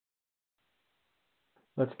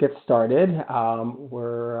Let's get started.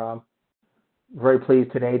 We're very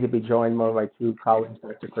pleased today to be joined by my two colleagues,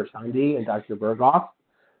 Dr. Khorsandi and Dr. Burggraaff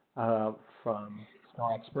from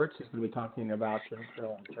Snore Experts, who's going to be talking about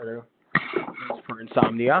traditional alternative for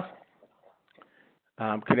insomnia.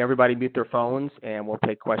 Can everybody mute their phones, and we'll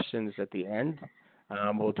take questions at the end.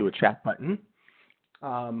 We'll do a chat button.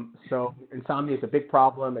 So insomnia is a big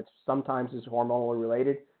problem. Sometimes it's hormonally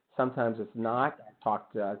related, sometimes it's not. I've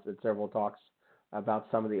talked at several talks about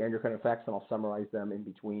some of the endocrine effects, and I'll summarize them in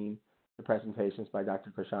between the presentations by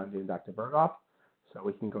Dr. Khorsandi and Dr. Burggraaff. So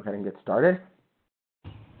we can go ahead and get started.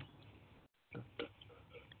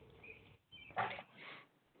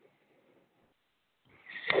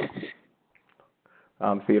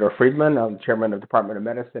 Theodore Friedman. I'm chairman of the Department of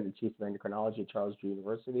Medicine and chief of endocrinology at Charles G.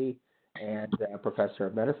 University and professor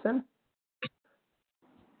of medicine.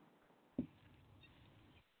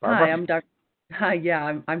 Barbara? Hi,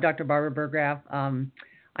 I'm Dr. Barbara Burggraaff.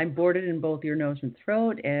 I'm boarded in both ear, nose, and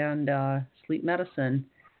throat and sleep medicine,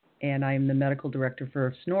 and I'm the medical director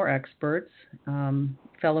for Snore Experts,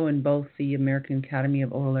 fellow in both the American Academy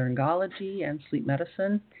of Otolaryngology and sleep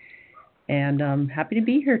medicine, and I'm happy to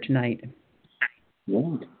be here tonight.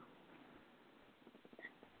 Yeah.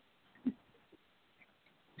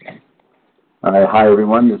 Hi,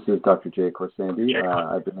 everyone. This is Dr. Jay Khorsandi.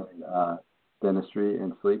 I've been in dentistry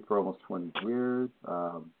and sleep for almost 20 years,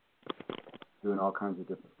 doing all kinds of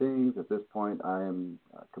different things. At this point, I am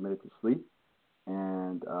committed to sleep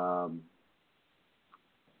and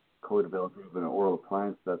co-developer of an oral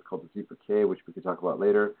appliance that's called the Z4K, which we could talk about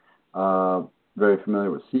later. Very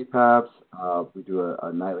familiar with CPAPs. We do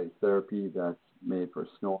a nightly therapy that's made for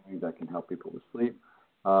snoring that can help people with sleep.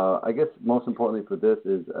 I guess most importantly for this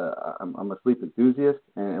is I'm a sleep enthusiast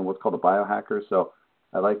and what's called a biohacker. So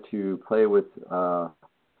I like to play with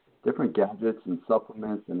different gadgets and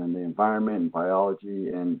supplements and then the environment and biology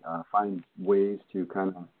and find ways to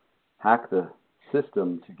kind of hack the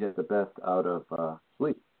system to get the best out of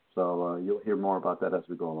sleep. So you'll hear more about that as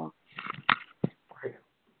we go along.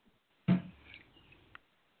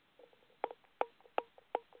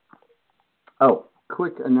 Oh,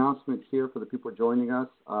 quick announcement here for the people joining us.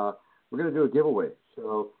 We're going to do a giveaway.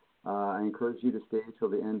 So I encourage you to stay until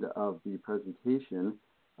the end of the presentation.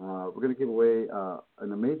 We're going to give away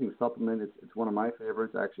an amazing supplement. It's one of my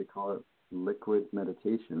favorites. I actually call it liquid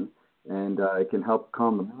meditation. And it can help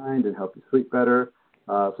calm the mind and help you sleep better.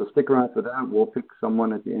 So stick around for that. We'll pick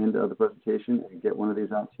someone at the end of the presentation and get one of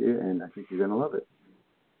these out to you. And I think you're going to love it.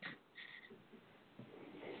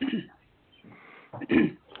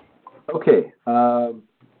 Okay,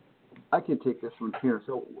 I can take this one here.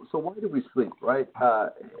 So why do we sleep, right?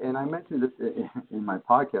 And I mentioned this in my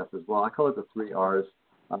podcast as well. I call it the 3 R's.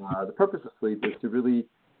 The purpose of sleep is to really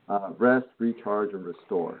rest, recharge, and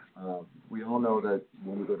restore. We all know that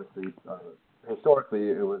when we go to sleep, historically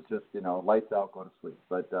it was just, lights out, go to sleep.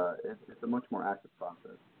 But it's a much more active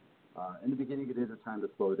process. In the beginning, it is a time to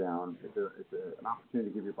slow down. It's an opportunity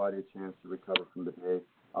to give your body a chance to recover from the day.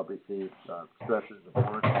 Obviously, stresses of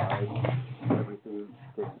work, life, everything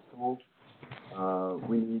takes its toll.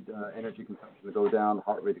 We need energy consumption to go down,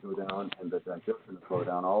 heart rate to go down, and the digestion to slow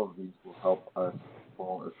down. All of these will help us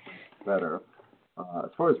fall asleep better.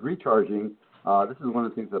 As far as recharging, this is one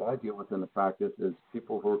of the things that I deal with in the practice is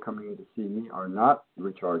people who are coming in to see me are not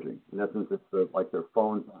recharging. In essence, it's like their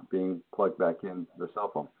phone's not being plugged back in their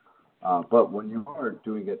cell phone. But when you are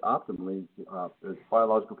doing it optimally, there's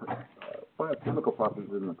biochemical processes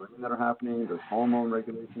in the brain that are happening. There's hormone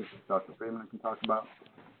regulations, which Dr. Friedman can talk about.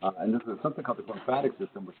 And this is something called the lymphatic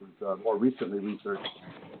system, which was more recently researched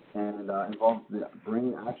and involves the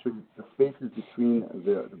brain, actually the spaces between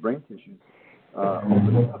the brain tissues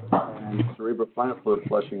opening up and cerebrospinal fluid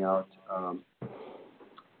flushing out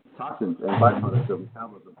toxins and byproducts of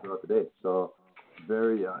metabolism throughout the day. So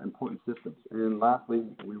very important systems. And lastly,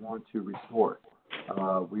 we want to restore.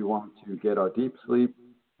 We want to get our deep sleep,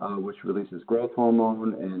 which releases growth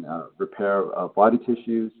hormone and repair body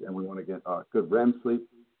tissues, and we want to get good REM sleep,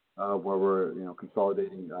 where we're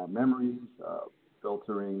consolidating memories,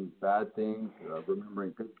 filtering bad things,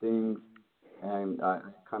 remembering good things, and I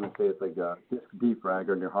kind of say it's like a disk defrag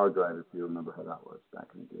on your hard drive, if you remember how that was back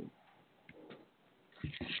in the day.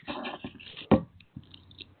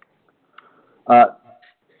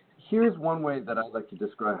 Here's one way that I like to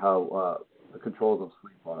describe how the controls of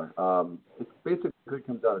sleep are. It basically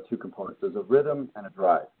comes out of 2 components. There's a rhythm and a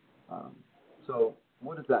drive. So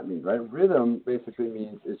what does that mean, right? Rhythm basically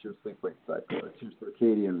means it's your sleep-wake cycle. It's your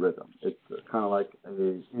circadian rhythm. It's kind of like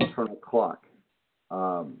an internal clock.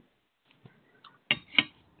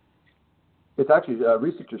 It's actually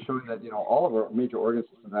research is showing that all of our major organ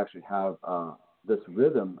systems actually have this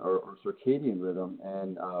rhythm or circadian rhythm,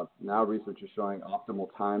 and now research is showing optimal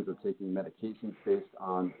times of taking medications based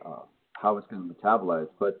on how it's going to metabolize.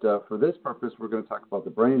 But for this purpose, we're going to talk about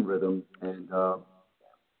the brain rhythm, and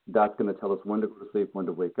that's going to tell us when to go to sleep, when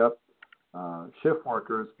to wake up. Shift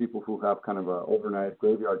workers, people who have kind of an overnight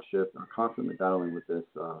graveyard shift, are constantly battling with this.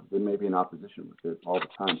 They may be in opposition with this all the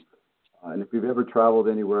time. And if you've ever traveled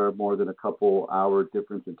anywhere more than a couple hour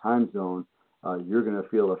difference in time zone, you're going to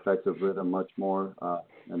feel the effects of rhythm much more,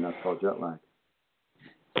 and that's called jet lag.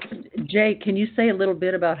 Jay, can you say a little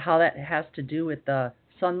bit about how that has to do with the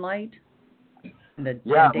sunlight and the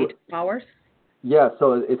daytime hours? Yeah,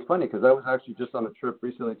 so it's funny because I was actually just on a trip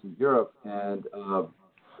recently to Europe, and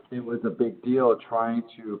it was a big deal trying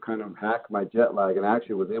to kind of hack my jet lag, and I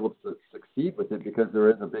actually was able to succeed with it because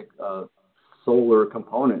there is a big solar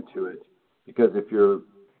component to it. Because if you're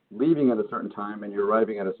leaving at a certain time and you're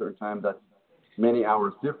arriving at a certain time that's many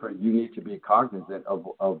hours different, you need to be cognizant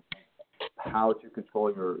of how to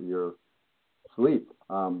control your sleep.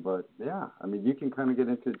 But yeah, I mean, you can kind of get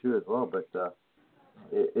into it too as well. But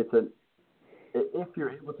if you're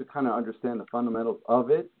able to kind of understand the fundamentals of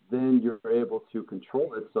it, then you're able to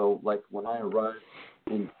control it. So like when I arrived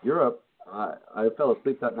in Europe, I fell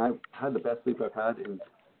asleep that night, had the best sleep I've had in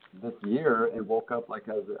this year, and woke up like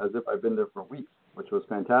as if I've been there for weeks, which was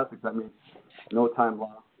fantastic. That means no time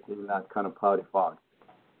lost in that kind of cloudy fog.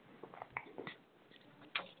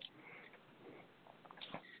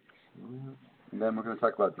 And then we're going to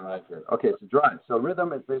talk about drive here. Okay, so drive. So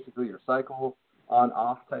rhythm is basically your cycle,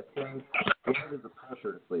 on-off type thing. Drive is the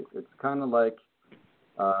pressure to sleep. It's kind of like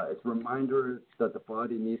it's a reminder that the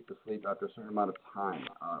body needs to sleep after a certain amount of time.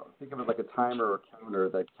 Think of it like a timer or counter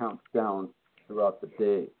that counts down throughout the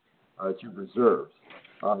day to reserves.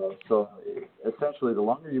 So essentially, the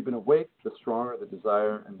longer you've been awake, the stronger the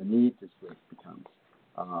desire and the need to sleep becomes,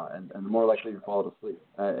 and the more likely you fall to sleep.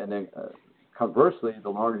 And then conversely, the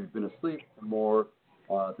longer you've been asleep, the more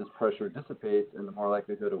this pressure dissipates and the more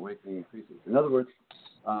likelihood of awakening increases. In other words,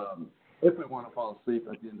 if we want to fall asleep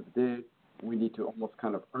at the end of the day, we need to almost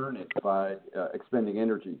kind of earn it by expending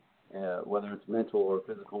energy, whether it's mental or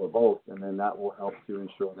physical or both, and then that will help to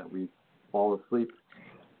ensure that we fall asleep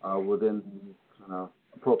within the kind of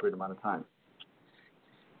appropriate amount of time.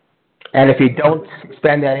 And if you don't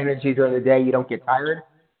spend that energy during the day, you don't get tired?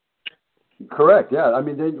 Correct, yeah. I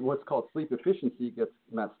mean, then what's called sleep efficiency gets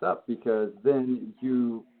messed up because then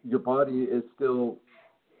your body is still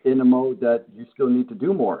in a mode that you still need to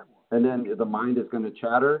do more. And then the mind is going to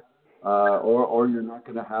chatter, or you're not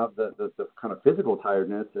going to have the kind of physical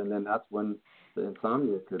tiredness, and then that's when the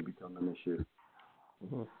insomnia could become an issue.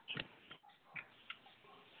 Mm-hmm.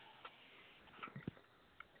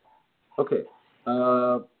 Okay,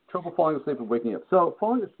 trouble falling asleep and waking up. So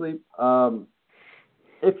falling asleep,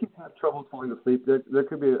 if you have trouble falling asleep, there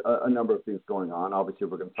could be a number of things going on. Obviously,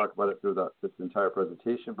 we're going to talk about it through this entire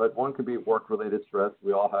presentation, but one could be work-related stress.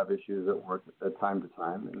 We all have issues at work at time to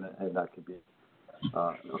time, and that could be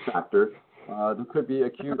a factor. There could be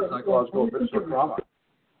acute psychological physical trauma.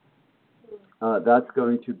 That's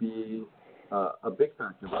going to be a big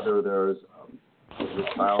factor, whether there's your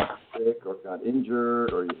child sick or got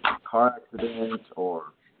injured or a car accident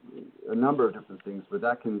or a number of different things, but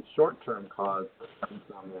that can short-term cause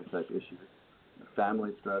insomnia type issues.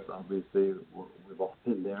 Family stress, obviously, we've all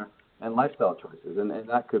been there, and lifestyle choices, and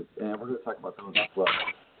that could, and we're going to talk about those as well.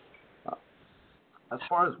 As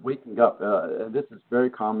far as waking up, and this is very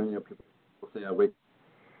common. People say I wake.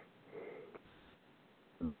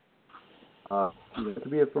 It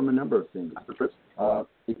could be from a number of things.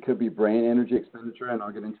 It could be brain energy expenditure, and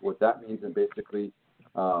I'll get into what that means. And basically,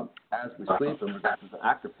 as we sleep and we're going through the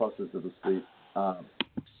active process of the sleep,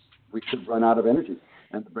 we could run out of energy,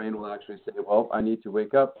 and the brain will actually say, "Well, I need to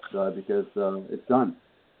wake up because it's done."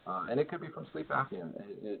 And it could be from sleep apnea,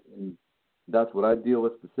 and that's what I deal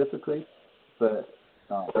with specifically. But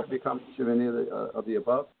it could be a combination of any of the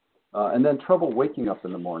above. And then trouble waking up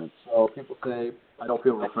in the morning. So people say, I don't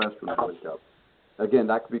feel refreshed when I wake up. Again,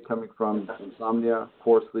 that could be coming from insomnia,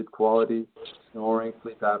 poor sleep quality, snoring,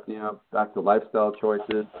 sleep apnea, back to lifestyle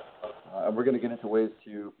choices. And we're going to get into ways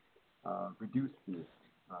to reduce these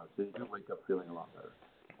so you do wake up feeling a lot better.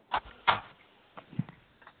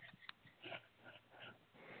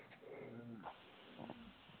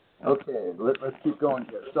 Okay, let's keep going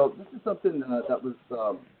here. So this is something that was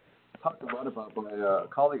talked a lot about by a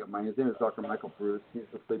colleague of mine. His name is Dr. Michael Bruce. He's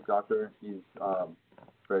a sleep doctor. He's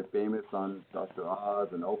very famous on Dr. Oz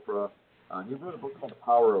and Oprah. He wrote a book called The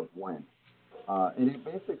Power of When. And it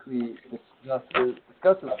basically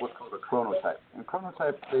discusses what's called a chronotype. And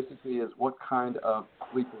chronotype basically is what kind of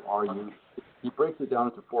sleeper are you he breaks it down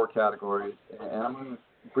into 4 categories, and I'm going to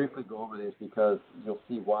briefly go over these because you'll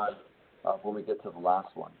see why when we get to the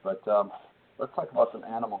last one. But let's talk about some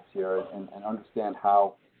animals here and understand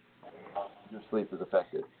how your sleep is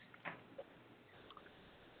affected.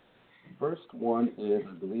 First one is,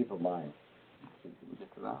 I believe, a lion. Can we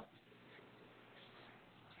get to that?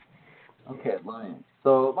 Okay, lions.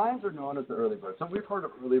 So lions are known as the early birds. So we've heard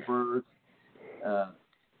of early birds.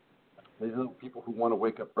 These are people who want to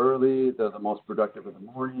wake up early. They're the most productive in the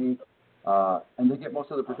morning. And they get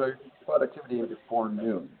most of the productivity in before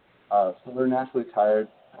noon. So they're naturally tired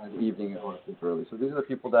in the evening and go to sleep early. So these are the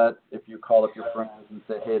people that if you call up your friends and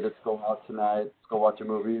say, hey, let's go out tonight, let's go watch a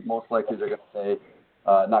movie, most likely they're going to say,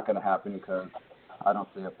 not going to happen because I don't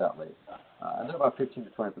stay up that late. And they're about 15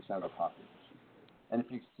 to 20% of the population. And if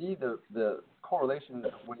you see the correlation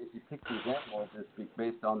when you pick these animals is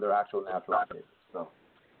based on their actual natural behavior. So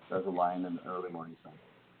there's a lion in the early morning sun.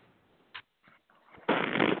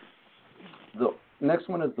 The next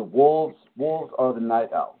one is the wolves. Wolves are the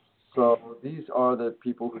night owls. So these are the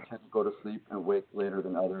people who tend to go to sleep and wake later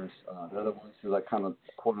than others. They're the ones who like kind of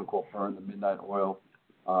quote unquote burn the midnight oil.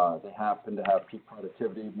 They happen to have peak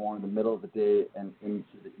productivity more in the middle of the day and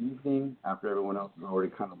into the evening after everyone else is already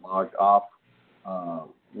kind of logged off.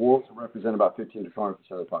 Wolves represent about 15 to 20%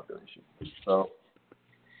 of the population. So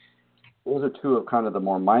those are 2 of kind of the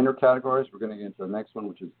more minor categories. We're going to get into the next one,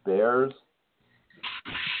 which is bears.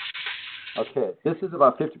 Okay, this is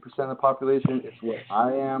about 50% of the population. It's what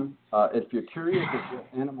I am. If you're curious of what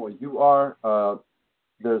animal you are,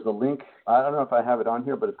 there's a link. I don't know if I have it on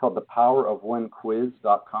here, but it's called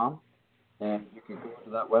thepowerofonequiz.com. And you can go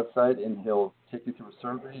to that website, and he'll take you through a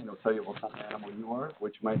survey, and he'll tell you what kind of animal you are,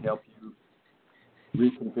 which might help you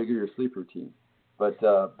reconfigure your sleep routine. But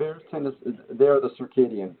bears they are the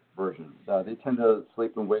circadian version. They tend to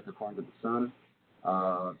sleep and wake according to the sun,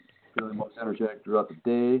 feeling most energetic throughout the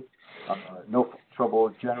day, no trouble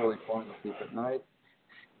generally falling asleep at night.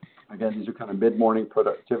 Again, these are kind of mid-morning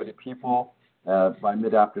productivity people. By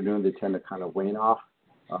mid-afternoon, they tend to kind of wane off.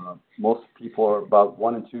 Most people are about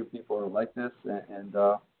 1 in 2 people are like this, and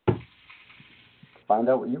find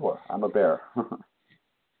out what you are. I'm a bear.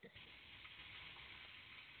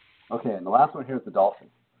 Okay, and the last one here is the dolphin.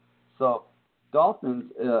 So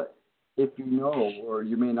dolphins, if you know or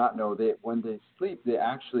you may not know, when they sleep, they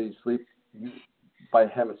actually sleep by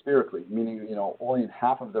hemispherically, meaning only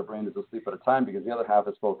half of their brain is asleep at a time because the other half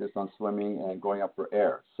is focused on swimming and going up for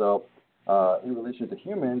air. So in relation to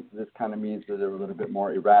humans, this kind of means that they're a little bit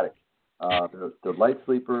more erratic. They're light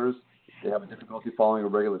sleepers. They have a difficulty following a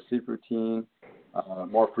regular sleep routine,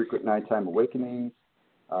 more frequent nighttime awakenings.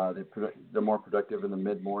 They're more productive in the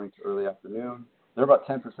mid-morning to early afternoon. They're about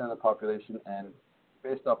 10% of the population, and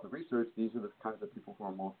based off the research, these are the kinds of people who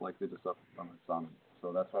are most likely to suffer from insomnia.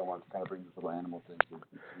 So that's why I wanted to kind of bring this little animal thing to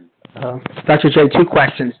Dr. Jay, 2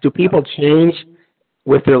 questions. Do people change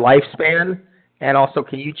with their lifespan? And also,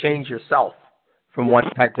 can you change yourself from one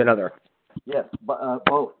type to another? Yes, but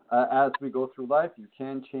both. As we go through life, you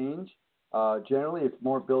can change. Generally, it's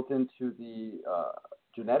more built into the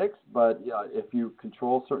genetics, but yeah, if you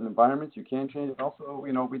control certain environments, you can change. And also,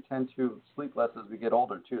 we tend to sleep less as we get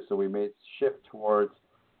older too, so we may shift towards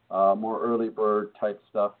more early bird type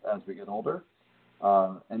stuff as we get older.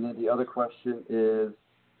 And then the other question is,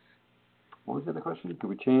 what was the other question? Could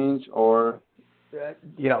we change or?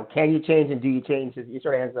 Can you change and do you change? You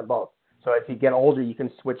sort of answer them both. So if you get older, you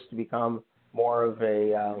can switch to become more of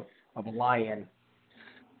a lion.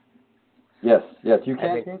 Yes, you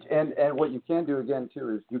can change, and what you can do again too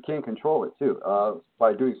is you can control it too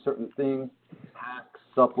by doing certain things, hacks,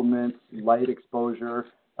 supplements, light exposure.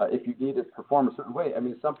 If you need to perform a certain way, I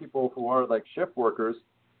mean, some people who are like shift workers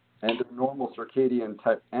and a normal circadian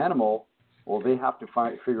type animal, well, they have to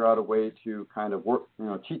figure out a way to kind of work,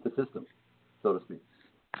 cheat the system, so to speak.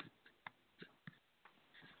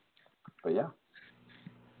 But yeah.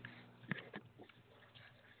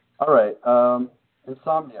 All right,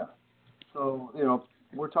 insomnia. So,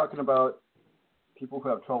 we're talking about people who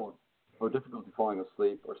have trouble or difficulty falling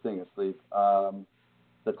asleep or staying asleep.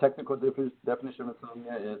 The technical definition of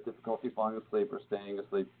insomnia is difficulty falling asleep or staying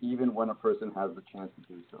asleep even when a person has the chance to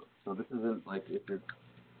do so. So this isn't like if you're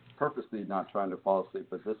purposely not trying to fall asleep,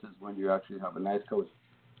 but this is when you actually have a nice cozy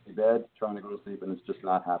bed trying to go to sleep and it's just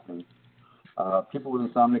not happening. People with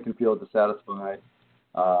insomnia can feel dissatisfied.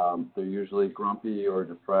 They're usually grumpy or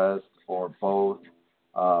depressed or both.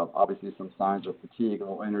 Obviously, some signs of fatigue,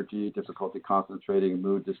 low energy, difficulty concentrating,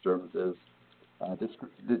 mood disturbances,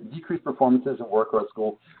 decreased performances at work or at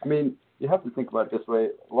school. I mean, you have to think about it this way.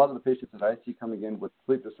 A lot of the patients that I see coming in with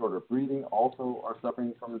sleep disorder breathing also are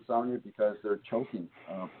suffering from insomnia because they're choking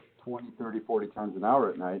 20, 30, 40 times an hour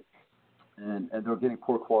at night, and they're getting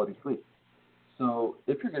poor quality sleep. So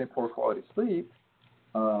if you're getting poor quality sleep,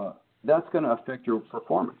 that's going to affect your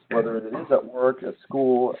performance, whether it is at work, at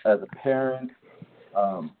school, as a parent.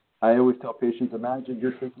 I always tell patients, imagine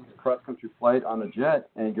you're taking a cross-country flight on a jet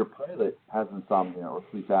and your pilot has insomnia or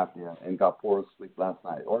sleep apnea and got poor sleep last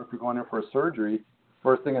night. Or if you're going in for a surgery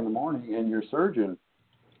first thing in the morning and your surgeon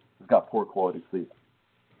has got poor quality sleep.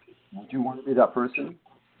 Would you want to be that person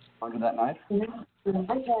under that knife? No, I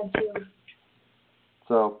had to.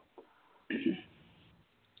 So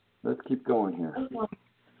let's keep going here.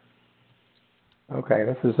 Okay,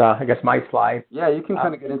 this is, I guess, my slide. Yeah, you can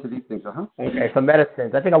kind of get into these things, Okay, so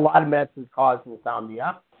medicines. I think a lot of medicines cause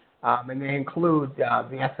insomnia, and they include the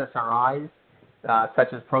SSRIs,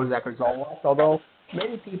 such as Prozac or Zoloft, although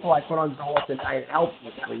many people I put on Zoloft at night help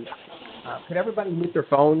with sleep. Could everybody mute their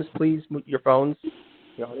phones, please? Mute your phones,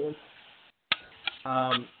 the audience.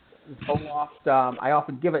 Zoloft, I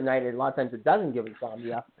often give at night, and a lot of times it doesn't give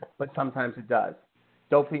insomnia, but sometimes it does.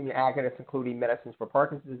 Dopamine agonists, including medicines for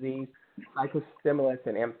Parkinson's disease, psychostimulants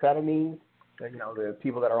and amphetamines. The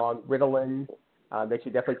people that are on Ritalin, they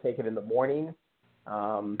should definitely take it in the morning.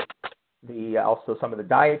 Also, some of the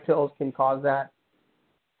diet pills can cause that.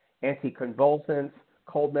 Anticonvulsants,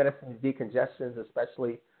 cold medicines, decongestants,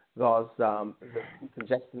 especially those the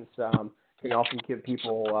decongestants can often give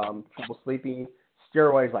people trouble sleeping.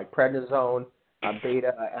 Steroids like prednisone,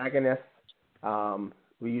 beta agonists,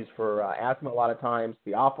 we use for asthma a lot of times.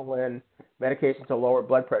 Theophylline, medications to lower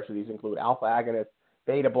blood pressure. These include alpha agonists,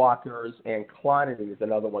 beta blockers, and clonidine is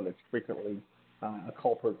another one that's frequently a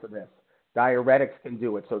culprit for this. Diuretics can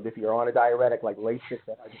do it. So if you're on a diuretic like Lasix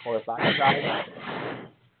or hydrochlorothiazide,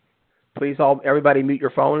 please everybody mute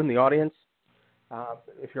your phone in the audience.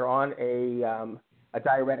 If you're on a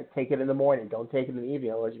diuretic, take it in the morning. Don't take it in the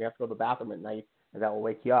evening, otherwise you have to go to the bathroom at night, and that will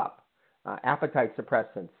wake you up. Appetite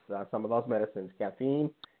suppressants, some of those medicines.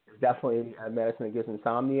 Caffeine is definitely a medicine that gives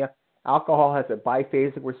insomnia. Alcohol has a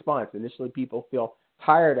biphasic response. Initially, people feel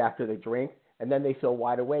tired after they drink, and then they feel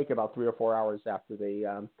wide awake about 3 or 4 hours after they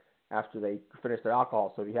finish their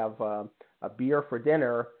alcohol. So if you have a beer for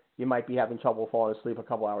dinner, you might be having trouble falling asleep a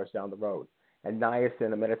couple hours down the road. And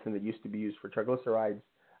niacin, a medicine that used to be used for triglycerides,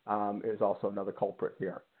 is also another culprit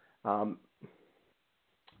here.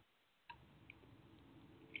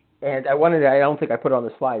 And I don't think I put it on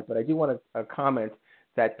the slide, but I do want to comment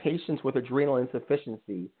that patients with adrenal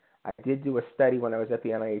insufficiency, I did do a study when I was at the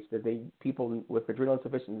NIH that people with adrenal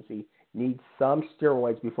insufficiency need some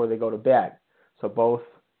steroids before they go to bed. So both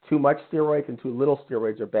too much steroids and too little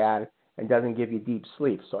steroids are bad and doesn't give you deep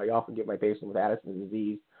sleep. So I often give my patients with Addison's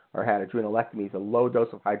disease or had adrenalectomies a low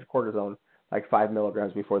dose of hydrocortisone, like 5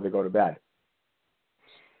 milligrams before they go to bed.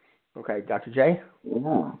 Okay, Dr. J?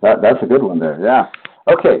 Yeah, that's a good one there, yeah.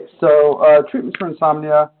 Okay, so treatments for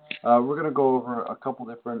insomnia, we're going to go over a couple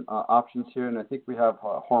different options here, and I think we have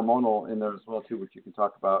hormonal in there as well, too, which you can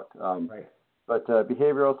talk about. Right. But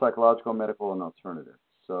behavioral, psychological, medical, and alternative.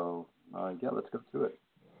 So, let's go through it.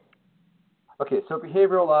 Okay, so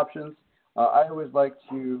behavioral options, I always like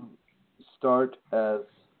to start as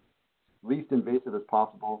least invasive as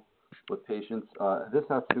possible with patients. This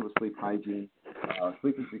has to do with sleep hygiene.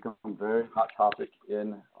 Sleep has become a very hot topic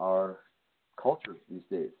in our culture these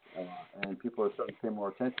days, and people are starting to pay more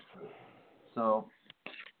attention to it. So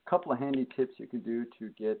a couple of handy tips you can do to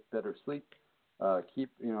get better sleep.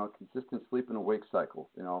 Keep consistent sleep and awake cycle.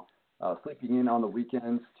 Sleeping in on the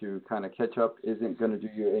weekends to kind of catch up isn't going to do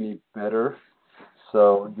you any better.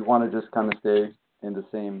 So you want to just kind of stay in the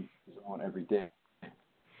same zone every day.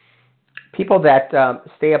 People that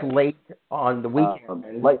stay up late on the weekend,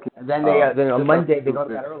 and then on Monday they go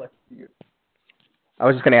to bed early. I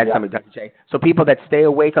was just going to add something, Dr. J. So people that stay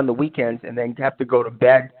awake on the weekends and then have to go to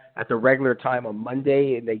bed at the regular time on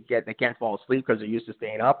Monday, and they can't fall asleep because they're used to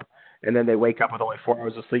staying up, and then they wake up with only 4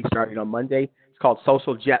 hours of sleep starting on Monday. It's called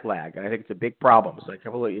social jet lag, and I think it's a big problem. So I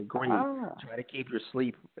completely agree. Try to keep your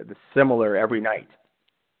sleep similar every night.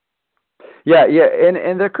 Yeah,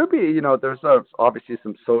 and there could be, there's obviously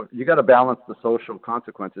you got to balance the social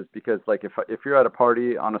consequences, because like if you're at a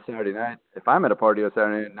party on a Saturday night, if I'm at a party on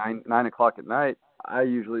Saturday night, 9 o'clock at night, I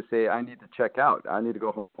usually say I need to check out. I need to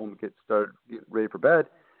go home and get ready for bed.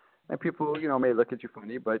 And people, may look at you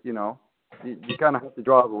funny, but you kind of have to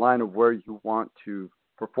draw the line of where you want to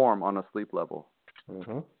perform on a sleep level.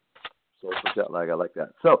 Mm-hmm. Social jet lag, I like that.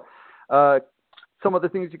 So, some other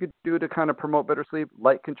things you could do to kind of promote better sleep: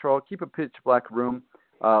 light control, keep a pitch black room,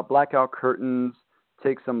 blackout curtains,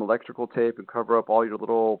 take some electrical tape and cover up all your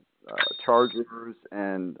little chargers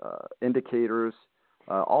and indicators,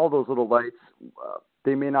 all those little lights.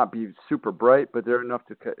 they may not be super bright, but they're enough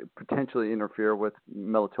to potentially interfere with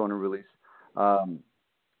melatonin release.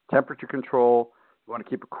 Temperature control. You want to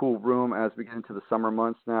keep a cool room as we get into the summer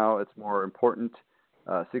months now. It's more important.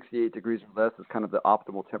 68 degrees or less is kind of the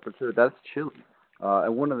optimal temperature. That's chilly.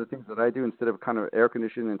 And one of the things that I do instead of kind of air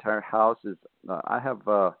conditioning the entire house is I have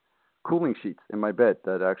cooling sheets in my bed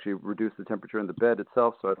that actually reduce the temperature in the bed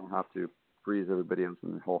itself, so I don't have to freeze everybody else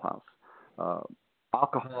in the whole house.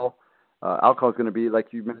 Alcohol. Alcohol is going to be, like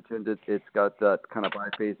you mentioned, it's got that kind of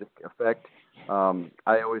biphasic effect.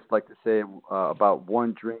 I always like to say about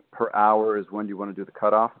 1 drink per hour is when you want to do the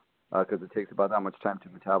cutoff because it takes about that much time to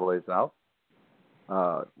metabolize out.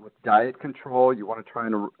 With diet control, you want to try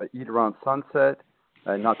and eat around sunset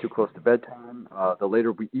and not too close to bedtime. The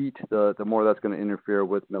later we eat, the more that's going to interfere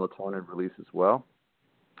with melatonin release as well.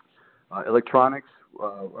 Electronics,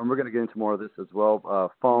 and we're going to get into more of this as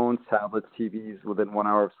well. Phones, tablets, TVs within 1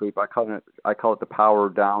 hour of sleep. I call it the power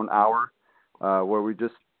down hour, where we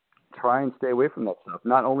just try and stay away from that stuff.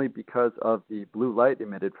 Not only because of the blue light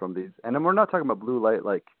emitted from these, and then we're not talking about blue light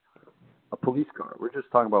like a police car. We're just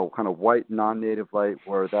talking about kind of white non-native light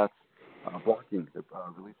where that's blocking the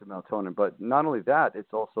release of melatonin. But not only that,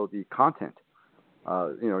 it's also the content.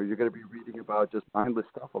 You're going to be reading about just mindless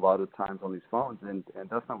stuff a lot of times on these phones, and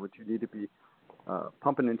that's not what you need to be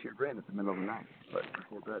pumping into your brain at the middle of the night, right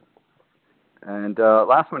before bed. And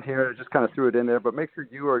last one here, I just kind of threw it in there, but make sure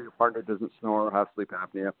you or your partner doesn't snore or have sleep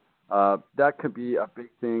apnea. That could be a big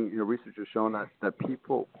thing. Research has shown that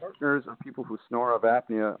partners of people who snore of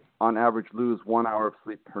apnea on average lose 1 hour of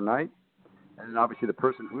sleep per night. And obviously the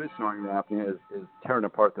person who is snoring of apnea is tearing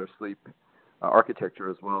apart their sleep architecture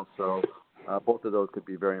as well. So both of those could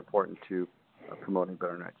be very important to promoting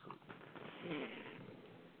better night's sleep.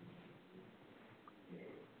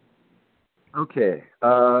 Okay.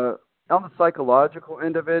 On the psychological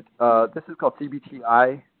end of it, this is called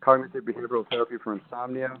CBTI, Cognitive Behavioral Therapy for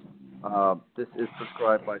Insomnia. This is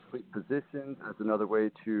prescribed by sleep physicians as another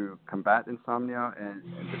way to combat insomnia, and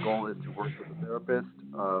the goal is to work with a therapist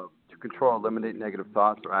to control and eliminate negative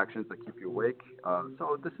thoughts or actions that keep you awake.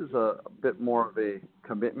 So this is a bit more of a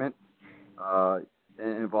commitment.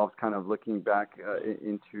 It involves kind of looking back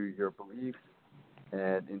into your beliefs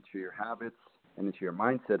and into your habits and into your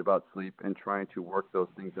mindset about sleep and trying to work those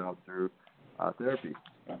things out through therapy.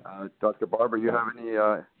 Dr. Barbara, you have any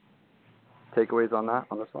takeaways on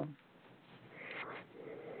this one?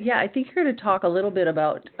 Yeah, I think you're going to talk a little bit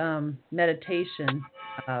about meditation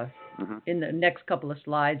in the next couple of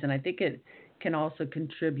slides, and I think it can also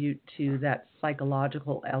contribute to that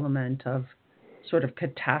psychological element of sort of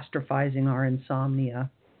catastrophizing our insomnia.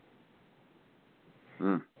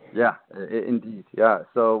 Yeah, indeed. Yeah.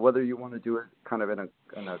 So whether you want to do it kind of in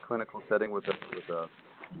a clinical setting with a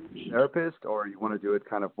therapist, or you want to do it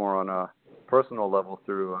kind of more on a personal level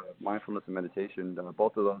through mindfulness and meditation,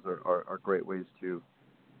 both of those are great ways to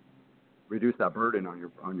reduce that burden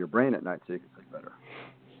on your brain at night so you can sleep better.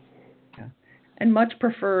 Yeah, and much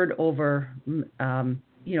preferred over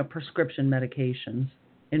prescription medications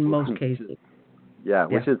in most cases. Yeah,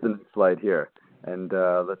 which is the next slide here. And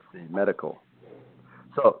let's see, medical.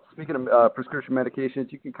 So speaking of prescription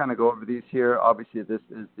medications, you can kind of go over these here. Obviously, this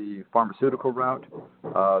is the pharmaceutical route.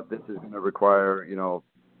 This is going to require,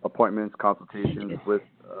 appointments, consultations with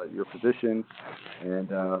your physician. And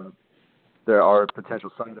there are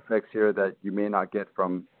potential side effects here that you may not get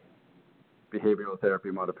from behavioral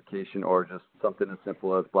therapy modification or just something as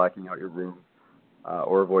simple as blacking out your room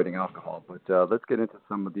or avoiding alcohol. But let's get into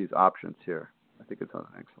some of these options here. I think it's on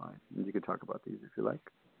the next slide. And you can talk about these if you like.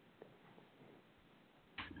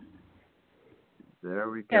 There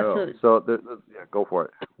we go. Yeah, so go for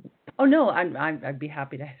it. Oh no, I'd be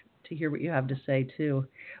happy to hear what you have to say too.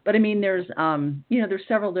 But I mean, there's there's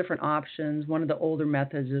several different options. One of the older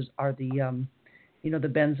methods are the the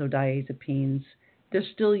benzodiazepines. They're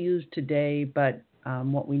still used today, but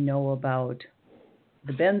what we know about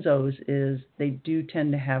the benzos is they do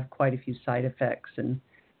tend to have quite a few side effects, and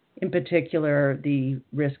in particular, the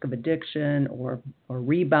risk of addiction or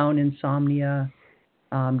rebound insomnia.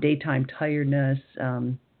 Daytime tiredness,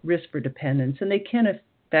 risk for dependence, and they can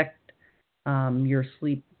affect your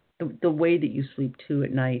sleep, the way that you sleep too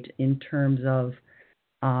at night, in terms of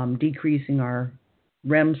decreasing our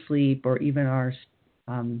REM sleep or even our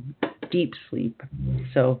deep sleep.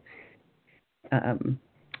 So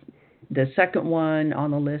the second one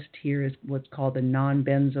on the list here is what's called the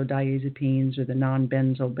non-benzodiazepines or the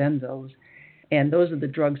non-benzos. And those are the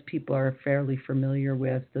drugs people are fairly familiar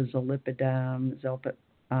with, the zolpidem,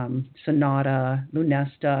 Sonata,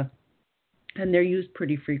 Lunesta, and they're used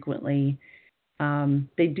pretty frequently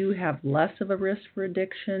They do have less of a risk for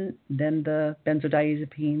addiction than the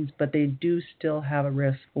benzodiazepines, but they do still have a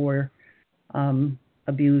risk for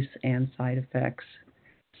abuse and side effects.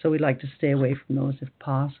 So we'd like to stay away from those if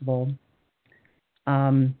possible.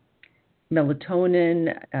 Melatonin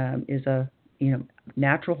is a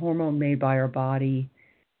natural hormone made by our body.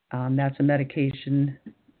 That's a medication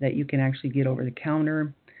that you can actually get over the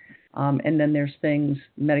counter. And then there's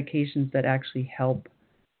medications that actually help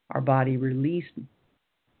our body release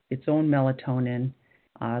its own melatonin.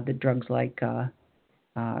 The drugs like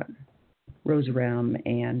Rosaram,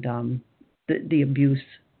 and the abuse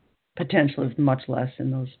potential is much less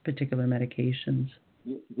in those particular medications.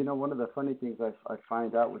 One of the funny things I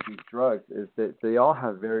find out with these drugs is that they all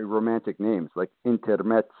have very romantic names, like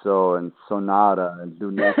Intermezzo and Sonata and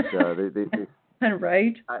Lunetta. they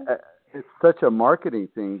right? It's such a marketing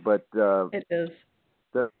thing, but it is.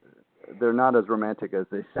 They're not as romantic as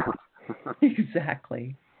they sound.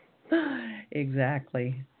 Exactly. All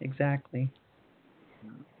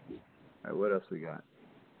right, what else we got?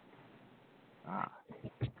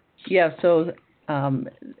 Yeah, so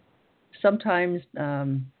sometimes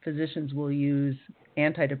physicians will use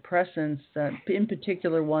antidepressants, in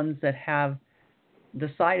particular ones that have the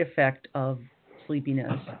side effect of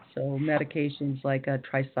sleepiness. So medications like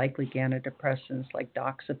tricyclic antidepressants like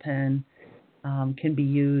doxepin can be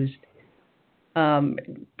used.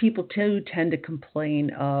 People too tend to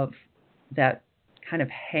complain of that kind of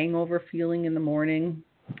hangover feeling in the morning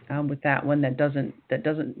with that one that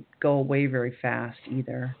doesn't go away very fast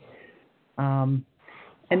either. And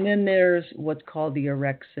then there's what's called the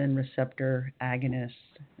orexin receptor agonists,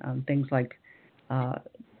 things like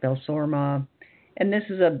Belsorma. And this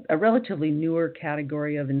is a relatively newer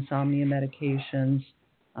category of insomnia medications.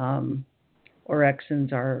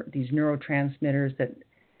 Orexins are these neurotransmitters that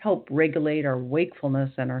help regulate our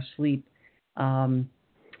wakefulness and our sleep.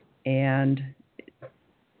 And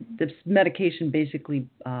this medication basically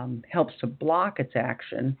helps to block its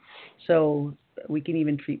action. So we can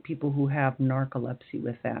even treat people who have narcolepsy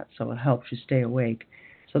with that. So it helps you stay awake.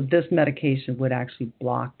 So this medication would actually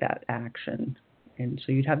block that action. And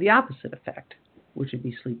so you'd have the opposite effect, which would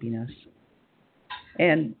be sleepiness.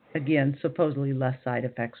 And again, supposedly less side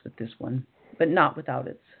effects with this one, but not without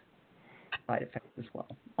its side effects as well.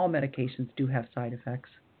 All medications do have side effects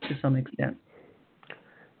to some extent.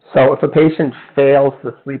 So if a patient fails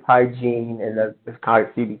the sleep hygiene and the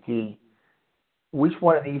cognitive CBT, which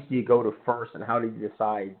one of these do you go to first, and how do you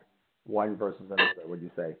decide one versus another, would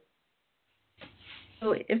you say?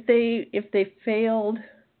 So if they failed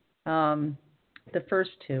the first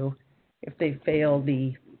two, if they fail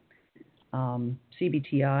the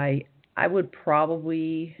CBTI, I would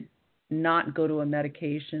probably not go to a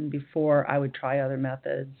medication before I would try other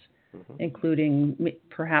methods, including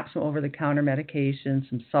perhaps some over-the-counter medications,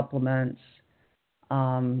 some supplements,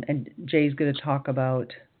 and Jay's going to talk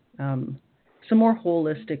about some more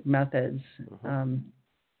holistic methods,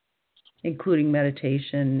 including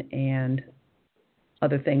meditation and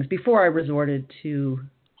other things, before I resorted to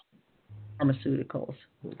pharmaceuticals.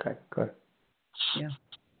 Okay, good. Yeah.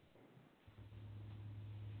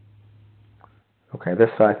 Okay, this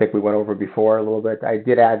I think we went over before a little bit. I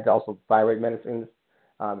did add also thyroid medicines.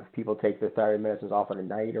 If people take their thyroid medicines often at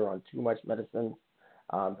night or on too much medicine,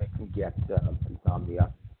 they can get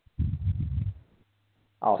insomnia.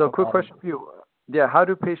 Also, so, quick question for you. Yeah, how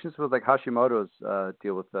do patients with like Hashimoto's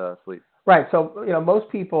deal with sleep? Right. So,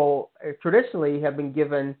 most people traditionally have been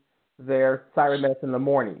given their thyroid medicine in the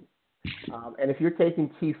morning. And if you're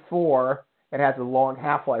taking T4, it has a long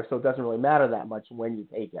half-life, so it doesn't really matter that much when you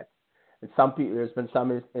take it. And there's been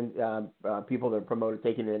some people that are promoted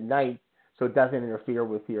taking it at night, so it doesn't interfere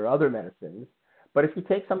with your other medicines. But if you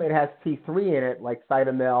take something that has T3 in it, like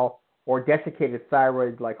Cytomel, or desiccated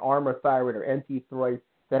thyroid, like Armour thyroid or NT3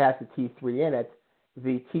 that has the T3 in it,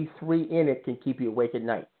 the T3 in it can keep you awake at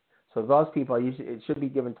night. So those people, it should be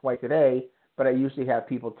given twice a day, but I usually have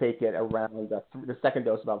people take it around the second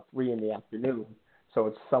dose about 3 in the afternoon, so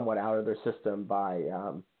it's somewhat out of their system by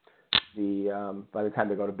the time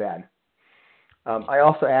they go to bed. I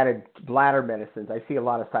also added bladder medicines. I see a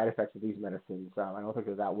lot of side effects of these medicines. I don't think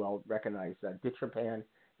they're that well recognized. Ditropan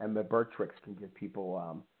and Mebertrix can give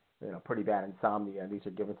people pretty bad insomnia, and these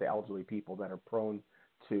are given to elderly people that are prone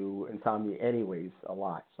to insomnia anyways a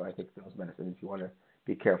lot. So I think those medicines you want to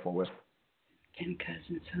be careful with. Can cause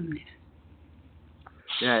insomnia.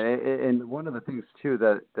 Yeah, and one of the things too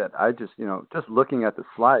that I just looking at the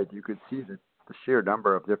slide, you could see the sheer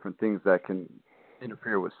number of different things that can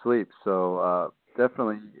interfere with sleep. So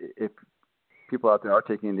definitely, if people out there are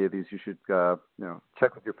taking any of these, you should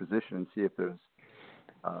check with your physician and see if there's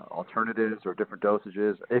alternatives or different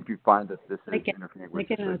dosages if you find that this is interfering with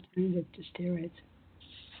Make it your an sleep? alternative to steroids.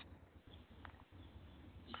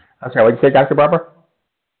 I'm sorry, what did you say, Dr. Barbara?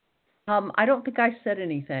 I don't think I said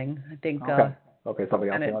anything. I think Okay,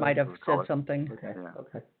 somebody else. Janet might have said something. Okay, Yeah.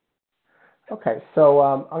 okay. Okay, so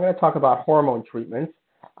I'm going to talk about hormone treatments.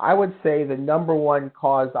 I would say the number one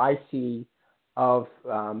cause I see of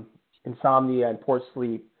insomnia and poor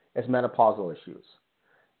sleep is menopausal issues.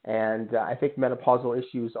 And I think menopausal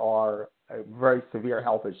issues are a very severe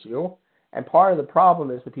health issue. And part of the problem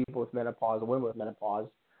is the people with menopause, women with menopause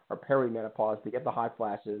or perimenopause, they get the hot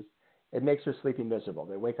flashes. It makes their sleeping miserable.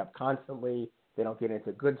 They wake up constantly. They don't get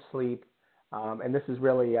into good sleep. And this is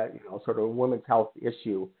really a, sort of a women's health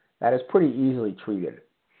issue that is pretty easily treated.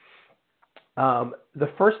 The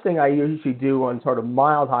first thing I usually do on sort of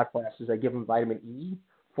mild hot flashes, I give them vitamin E,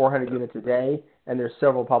 400 units a day, and there's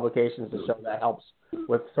several publications that show that helps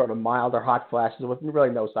with sort of milder hot flashes with really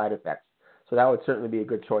no side effects. So that would certainly be a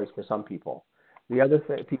good choice for some people. The other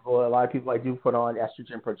thing, a lot of people I do put on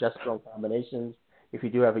estrogen progesterone combinations. If you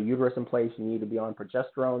do have a uterus in place, you need to be on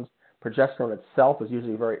progesterones. Progesterone itself is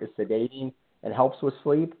usually very sedating and helps with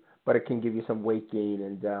sleep, but it can give you some weight gain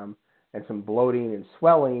and some bloating and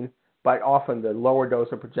swelling. But often the lower dose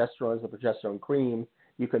of progesterone is the progesterone cream.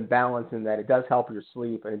 You can balance in that it does help your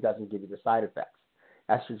sleep and it doesn't give you the side effects.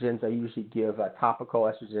 Estrogens, I usually give topical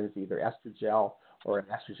estrogens, either estrogel or an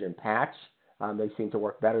estrogen patch. They seem to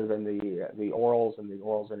work better than the orals, and the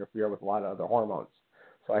orals interfere with a lot of other hormones.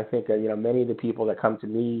 So I think many of the people that come to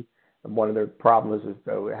me, one of their problems is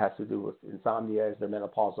it has to do with insomnia, is they're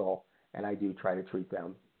menopausal, and I do try to treat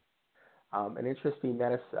them. An interesting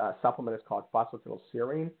supplement is called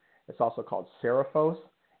phosphatidylserine. It's also called Serophos,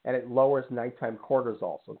 and it lowers nighttime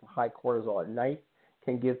cortisol. So it's high cortisol at night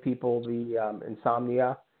can give people the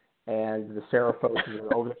insomnia, and the Serophos is an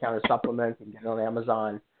over-the-counter supplement. You can get it on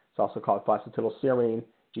Amazon. It's also called phosphatidylserine.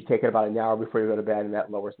 You take it about an hour before you go to bed, and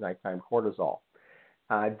that lowers nighttime cortisol.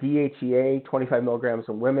 DHEA, 25 milligrams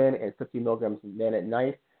in women and 50 milligrams in men at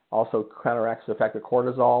night, also counteracts the effect of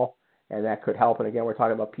cortisol, and that could help. And again, we're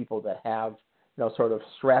talking about people that have sort of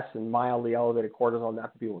stress and mildly elevated cortisol,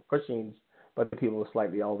 not the people with Cushing's, but the people with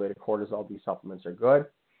slightly elevated cortisol. These supplements are good.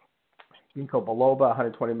 Ginkgo biloba,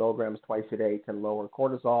 120 milligrams twice a day, can lower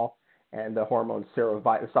cortisol, and the hormone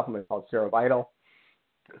the supplement called Serovital.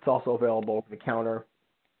 It's also available over the counter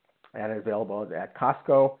and available at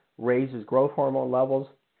Costco. Raises growth hormone levels,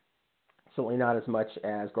 certainly not as much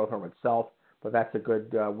as growth hormone itself, but that's a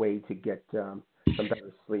good way to get some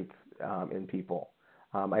better sleep in people.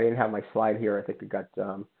 I didn't have my slide here. I think I got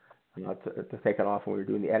to take it off when we were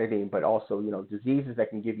doing the editing, but also, diseases that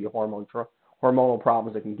can give you hormonal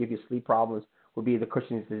problems, that can give you sleep problems, would be the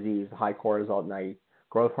Cushing's disease, high cortisol at night,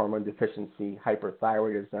 growth hormone deficiency,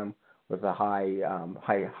 hyperthyroidism with the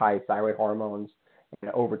high thyroid hormones,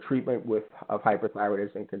 and over-treatment of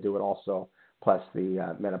hyperthyroidism can do it also, plus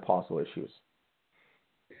the menopausal issues.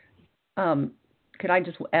 Could I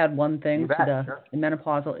just add one thing to Sure. the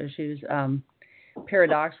menopausal issues?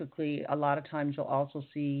 Paradoxically, a lot of times you'll also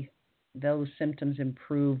see those symptoms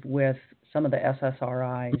improve with some of the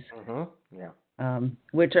SSRIs,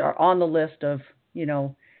 which are on the list of,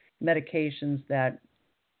 medications that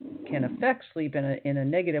can affect sleep in a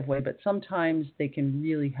negative way, but sometimes they can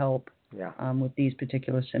really help with these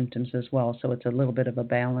particular symptoms as well. So it's a little bit of a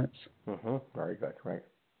balance. Very good, right.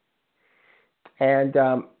 And,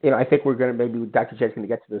 I think we're going to, maybe Dr. Jay's going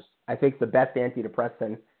to get to this. I think the best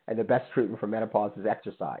antidepressant and the best treatment for menopause is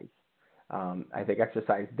exercise. I think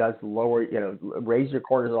exercise does lower, raise your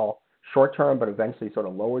cortisol short term, but eventually sort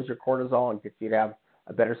of lowers your cortisol and gets you to have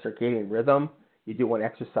a better circadian rhythm. You do want to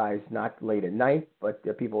exercise not late at night, but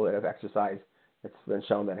the people that have exercised, it's been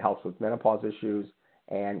shown that it helps with menopause issues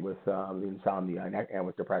and with insomnia and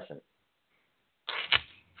with depression.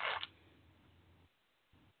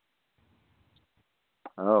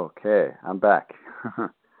 Okay, I'm back.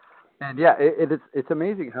 And yeah, it's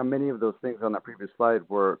amazing how many of those things on that previous slide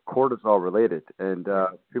were cortisol related, and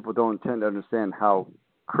people don't tend to understand how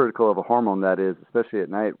critical of a hormone that is, especially at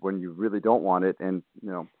night when you really don't want it. And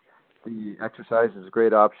the exercise is a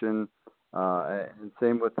great option, and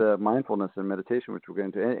same with the mindfulness and meditation, which we're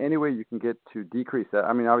going to. Any way you can get to decrease that.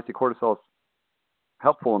 I mean, obviously cortisol is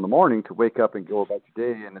helpful in the morning to wake up and go about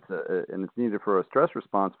your day, and it's needed for a stress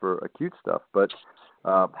response for acute stuff. But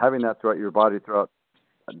having that throughout your body throughout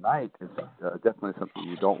at night is definitely something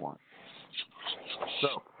you don't want.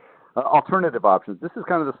 So, alternative options. This is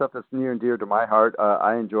kind of the stuff that's near and dear to my heart.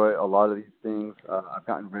 I enjoy a lot of these things. I've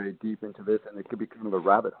gotten very deep into this, and it could be kind of a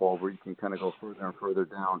rabbit hole where you can kind of go further and further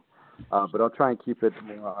down. But I'll try and keep it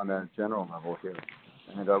more on a general level here.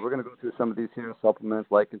 And we're going to go through some of these here: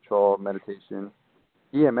 supplements, light control, meditation,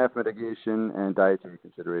 EMF mitigation, and dietary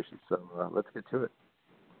considerations. So let's get to it.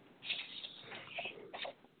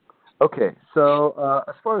 Okay, so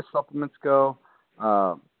as far as supplements go,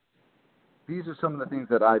 these are some of the things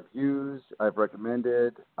that I've used, I've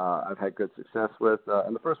recommended, I've had good success with.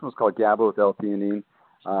 And the first one's called GABA with L-theanine.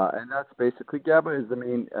 And that's basically, GABA is the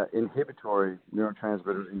main inhibitory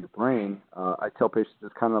neurotransmitter in your brain. I tell patients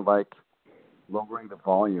it's kind of like lowering the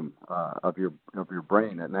volume of your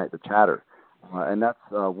brain at night, the chatter. And that's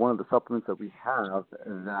one of the supplements that we have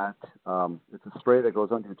that it's a spray that goes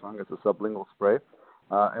under your tongue. It's a sublingual spray.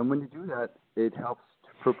 And when you do that, it helps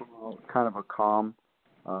to promote kind of a calm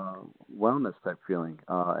wellness type feeling.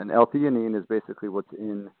 And L-theanine is basically what's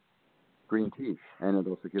in green tea, and it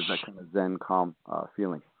also gives that kind of zen, calm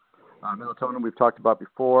feeling. Melatonin we've talked about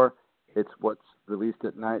before. It's what's released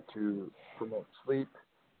at night to promote sleep.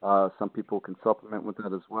 Some people can supplement with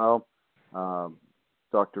that as well.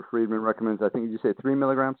 Dr. Friedman recommends, I think you say 3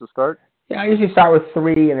 milligrams to start? Yeah, I usually start with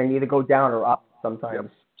 3 and then either go down or up sometimes.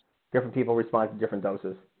 Yep. Different people respond to different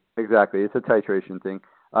doses. Exactly. It's a titration thing.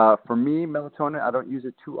 For me, melatonin, I don't use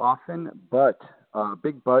it too often, but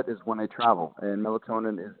big but is when I travel. And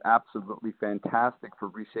melatonin is absolutely fantastic for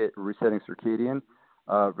resetting circadian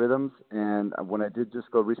rhythms. And when I did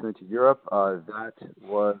just go recently to Europe, that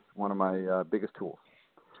was one of my biggest tools.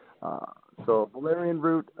 So valerian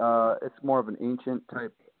root, it's more of an ancient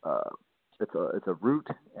type. It's a root,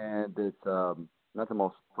 and it's not the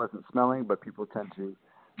most pleasant smelling, but people tend to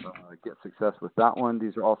get success with that one.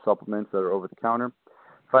 These are all supplements that are over the counter.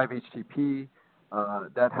 5-HTP,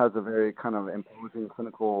 that has a very kind of imposing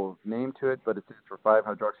clinical name to it, but it stands for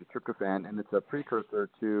 5-hydroxytryptophan, and it's a precursor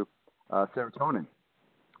to serotonin,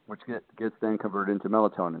 which gets then converted into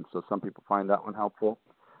melatonin. So some people find that one helpful.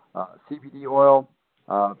 CBD oil,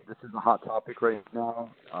 this is a hot topic right now.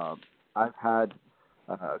 I've had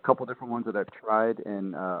a couple different ones that I've tried,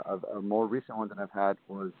 and a more recent one that I've had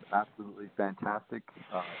was absolutely fantastic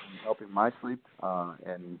in helping my sleep.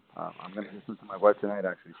 And I'm going to listen to my wife tonight,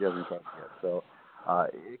 actually. She hasn't tried it yet. So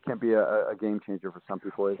it can be a game changer for some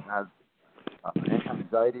people. It has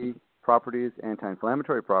anti-anxiety properties,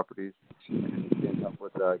 anti-inflammatory properties, and it can help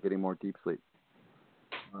with getting more deep sleep.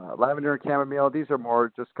 Lavender and chamomile, these are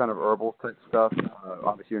more just kind of herbal type stuff.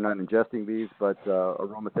 Obviously, you're not ingesting these, but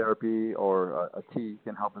aromatherapy or a tea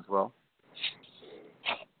can help as well.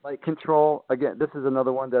 Light control, again, this is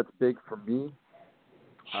another one that's big for me.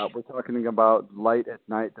 We're talking about light at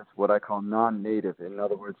night. That's what I call non-native. In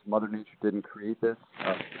other words, Mother Nature didn't create this.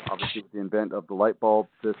 Obviously, with the invent of the light bulb,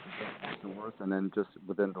 this is worse and worse. And then just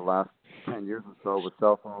within the last 10 years or so with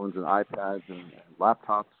cell phones and iPads and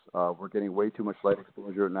laptops, we're getting way too much light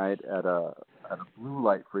exposure at night at a blue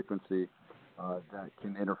light frequency that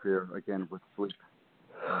can interfere, again, with sleep,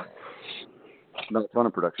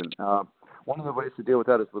 melatonin production. One of the ways to deal with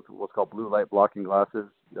that is with what's called blue light blocking glasses.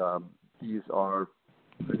 These are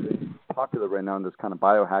popular right now in this kind of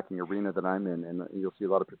biohacking arena that I'm in, and you'll see a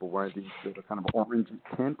lot of people wearing these with a kind of orange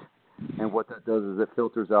tint, and what that does is it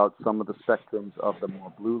filters out some of the spectrums of the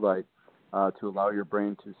more blue light to allow your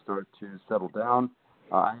brain to start to settle down.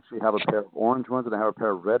 I actually have a pair of orange ones, and I have a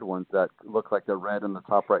pair of red ones that look like they're red in the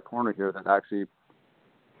top right corner here that actually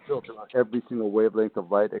filter out every single wavelength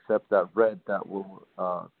of light except that red that will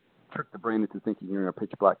trick the brain into thinking you're in a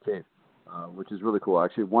pitch black cave. Which is really cool.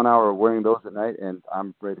 Actually, 1 hour of wearing those at night, and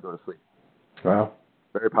I'm ready to go to sleep. Wow.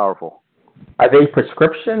 Very powerful. Are they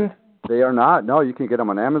prescription? They are not. No, you can get them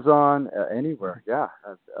on Amazon, anywhere. Yeah.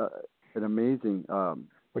 An amazing,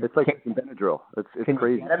 it's like Benadryl. It's can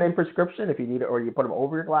crazy. You get them in prescription if you need it, or you put them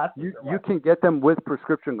over your glasses? You can get them with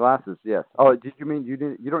prescription glasses, yes. Oh, did you mean you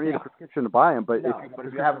don't need a prescription to buy them, but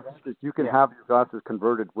if you have glasses, you can have your glasses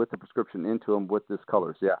converted with the prescription into them with this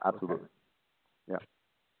colors. Yeah, absolutely. Okay. Yeah.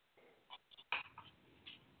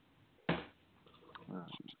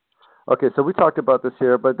 Okay, so we talked about this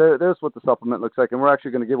here, but there's what the supplement looks like, and we're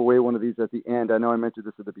actually going to give away one of these at the end. I know I mentioned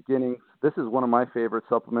this at the beginning. This is one of my favorite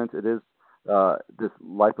supplements. It is this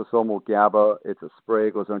liposomal GABA. It's a spray.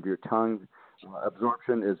 It goes under your tongue.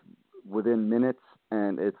 Absorption is within minutes,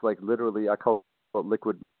 and it's like literally, I call it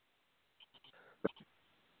liquid.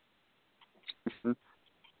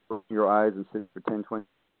 Your eyes and sit for 10, 20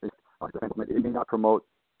 minutes. It may not promote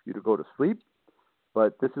you to go to sleep,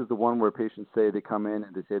 but this is the one where patients say they come in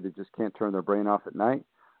and they say they just can't turn their brain off at night.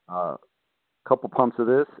 Couple pumps of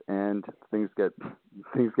this and things get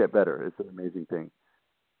better. It's an amazing thing.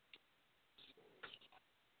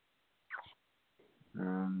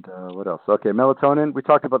 And what else? Okay, melatonin. We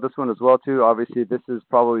talked about this one as well too. Obviously, this is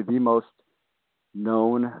probably the most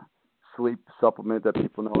known sleep supplement that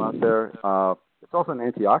people know out there. it's also an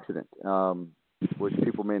antioxidant, which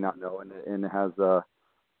people may not know, and it has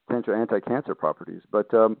potential anti-cancer properties.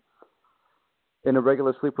 But in a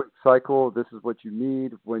regular sleep-wake cycle, this is what you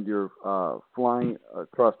need when you're flying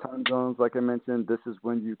across time zones, like I mentioned. This is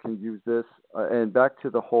when you can use this. And back to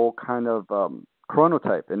the whole kind of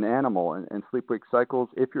chronotype in animal and sleep-wake cycles.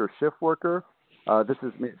 If you're a shift worker, this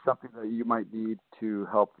is something that you might need to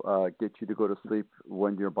help get you to go to sleep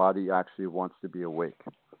when your body actually wants to be awake.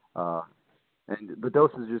 And the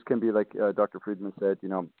dosages can be like Dr. Friedman said.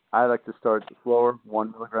 I like to start slower,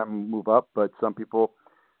 1 milligram, and move up, but some people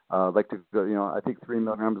like to go, I think 3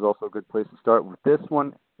 milligrams is also a good place to start. This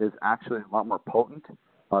one is actually a lot more potent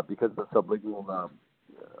because of the sublingual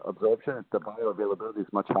absorption. The bioavailability is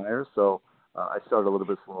much higher, so I start a little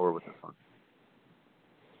bit slower with this one.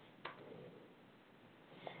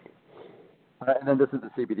 And then this is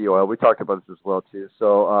the CBD oil. We talked about this as well, too.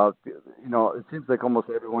 So, it seems like almost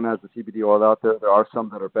everyone has the CBD oil out there. There are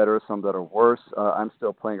some that are better, some that are worse. I'm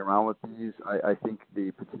still playing around with these. I think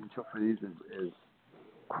the potential for these is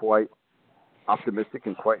quite optimistic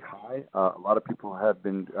and quite high. A lot of people have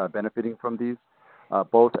been benefiting from these,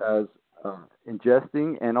 both as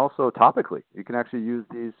ingesting and also topically. You can actually use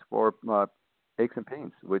these for aches and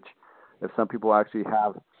pains, which if some people actually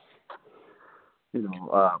have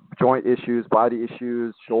joint issues, body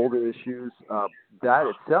issues, shoulder issues, that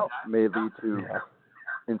itself may lead to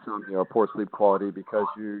insomnia or poor sleep quality because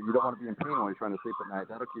you don't want to be in pain while you're trying to sleep at night.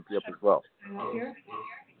 That'll keep you up as well.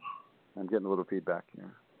 I'm getting a little feedback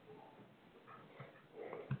here.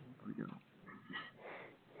 There we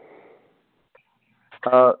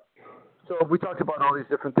go. So we talked about all these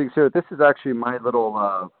different things here. This is actually my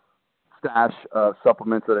little stash of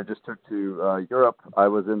supplements that I just took to Europe. I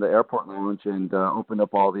was in the airport lounge and opened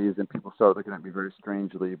up all these, and people started looking at me very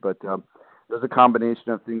strangely. But there's a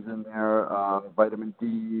combination of things in there: vitamin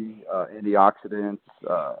D, antioxidants,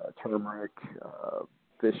 turmeric,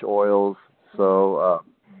 fish oils. So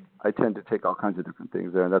I tend to take all kinds of different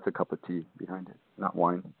things there, and that's a cup of tea behind it, not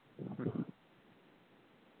wine.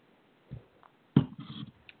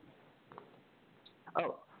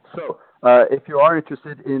 So if you are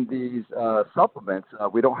interested in these supplements,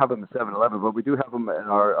 we don't have them at 7-Eleven, but we do have them in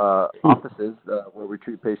our offices where we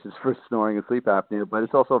treat patients for snoring and sleep apnea. But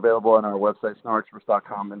it's also available on our website,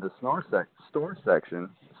 snoreexperts.com, in the store section.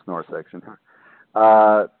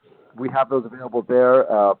 We have those available there.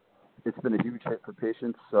 It's been a huge hit for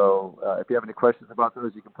patients. So if you have any questions about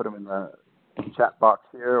those, you can put them in the chat box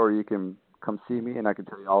here, or you can come see me, and I can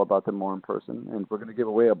tell you all about them more in person. And we're going to give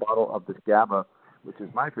away a bottle of this GABA, which is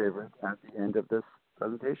my favorite, at the end of this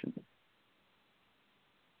presentation.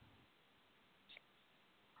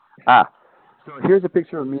 So here's a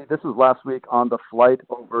picture of me. This was last week on the flight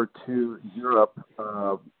over to Europe.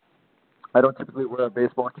 I don't typically wear a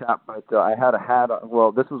baseball cap, but I had a hat.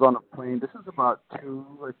 Well, this was on a plane. This is about 2,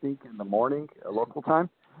 I think, in the morning, local time.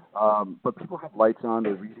 But people have lights on.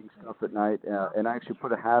 They're reading stuff at night. And I actually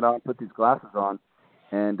put a hat on, put these glasses on,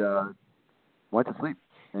 and went to sleep.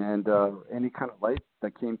 And any kind of light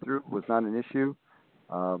that came through was not an issue.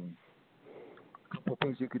 A couple of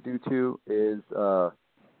things you could do, too, is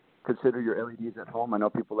consider your LEDs at home. I know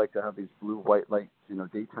people like to have these blue, white lights,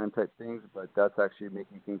 daytime type things, but that's actually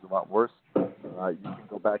making things a lot worse. You can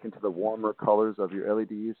go back into the warmer colors of your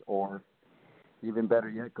LEDs, or even better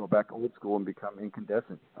yet, go back old school and become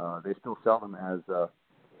incandescent. They still sell them as,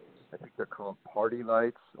 I think they're called party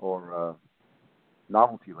lights or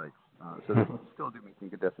novelty lights. So they still do make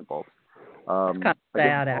incandescent bulbs. It's kind of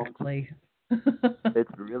sad, actually.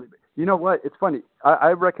 It's really bad. You know what? It's funny.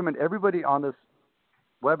 I recommend everybody on this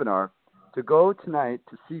webinar to go tonight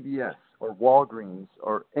to CVS or Walgreens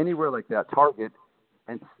or anywhere like that, Target,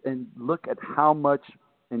 and look at how much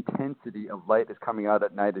intensity of light is coming out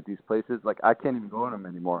at night at these places. Like, I can't even go in them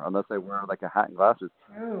anymore unless I wear like a hat and glasses.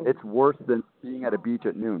 Oh. It's worse than being at a beach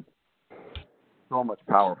at noon. So much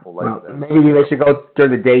powerful light. Well, maybe they should go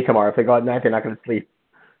during the day tomorrow. If they go at night, they're not going to sleep.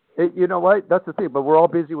 You know what? That's the thing. But we're all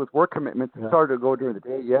busy with work commitments. It's hard to go during the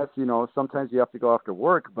day. Yes, sometimes you have to go after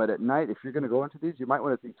work. But at night, if you're going to go into these, you might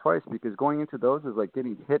want to think twice, because going into those is like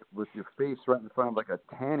getting hit with your face right in front of like a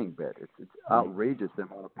tanning bed. It's outrageous, the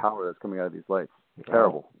amount of power that's coming out of these lights.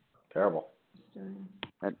 Terrible.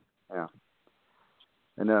 And yeah.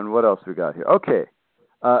 And then what else we got here? Okay.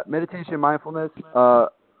 Meditation and mindfulness.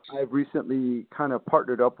 I've recently kind of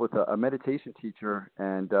partnered up with a meditation teacher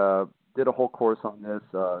and did a whole course on this,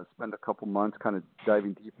 spent a couple months kind of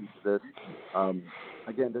diving deep into this.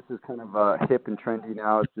 Again, this is kind of hip and trendy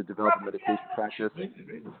now to develop a meditation practice.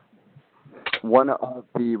 one of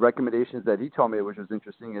the recommendations that he told me, which was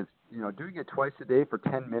interesting, is doing it twice a day for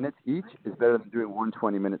 10 minutes each is better than doing one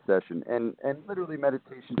 20-minute session. And literally,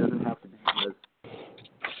 meditation doesn't have to be as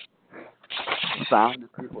profound as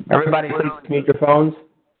people. Everybody, please mute your phones.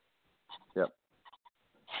 Yep.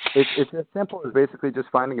 It's as simple as basically just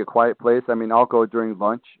finding a quiet place. I mean, I'll go during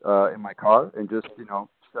lunch in my car and just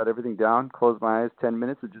shut everything down, close my eyes 10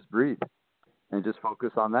 minutes, and just breathe. And just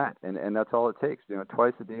focus on that, and that's all it takes.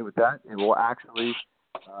 Twice a day with that, it will actually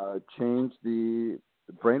change the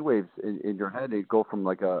brain waves in your head. It go from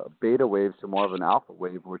like a beta wave to more of an alpha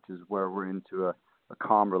wave, which is where we're into a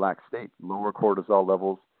calm, relaxed state, lower cortisol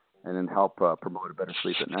levels, and then help promote a better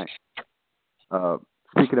sleep at night.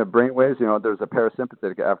 Speaking of brain waves, there's a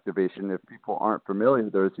parasympathetic activation. If people aren't familiar,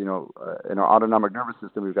 there's in our autonomic nervous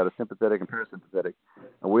system, we've got a sympathetic and parasympathetic,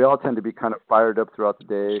 and we all tend to be kind of fired up throughout the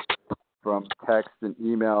day, from texts and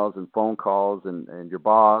emails and phone calls and your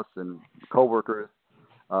boss and coworkers,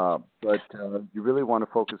 but you really want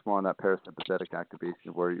to focus more on that parasympathetic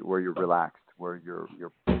activation where you're relaxed, where you're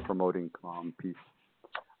promoting calm, peace,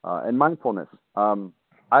 and mindfulness.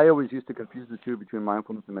 I always used to confuse the two between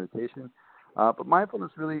mindfulness and meditation, but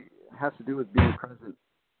mindfulness really has to do with being present,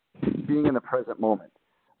 being in the present moment.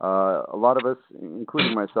 A lot of us,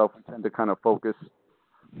 including myself, we tend to kind of focus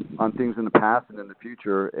on things in the past and in the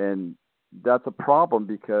future, and that's a problem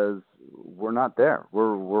because we're not there.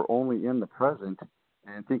 We're only in the present,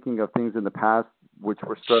 and thinking of things in the past which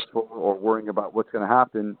were stressful or worrying about what's going to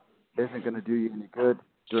happen isn't going to do you any good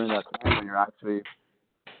during that time when you're actually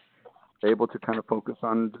able to kind of focus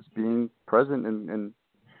on just being present and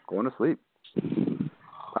going to sleep.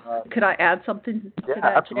 Could I add something to that,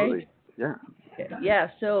 absolutely. Jay? Yeah,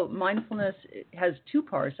 so mindfulness has two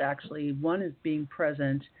parts, actually. One is being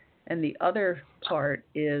present, and the other part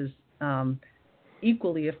is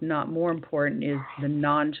equally, if not more important, is the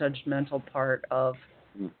non-judgmental part of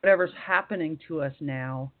whatever's happening to us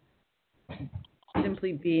now,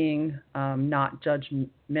 simply being not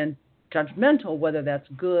judgmental, whether that's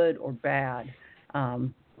good or bad,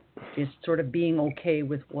 just sort of being okay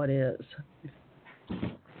with what is.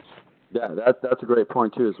 Yeah, that's a great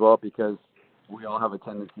point, too, as well, because we all have a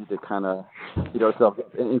tendency to kind of beat ourselves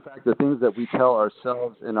up. In fact, the things that we tell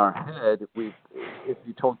ourselves in our head, if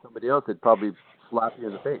you told somebody else, it'd probably slap you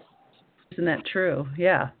in the face. Isn't that true?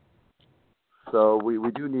 Yeah. So we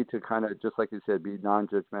do need to kind of, just like you said, be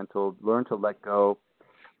non-judgmental, learn to let go,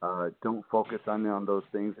 don't focus on those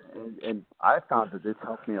things. And I found that this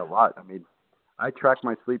helped me a lot. I mean, I track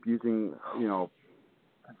my sleep using,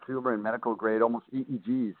 consumer and medical grade, almost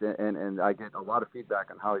EEGs, and I get a lot of feedback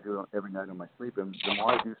on how I do every night on my sleep. And the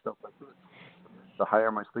more I do stuff like this, the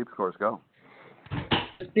higher my sleep scores go.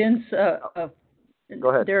 There's been Go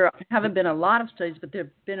ahead. There haven't been a lot of studies, but there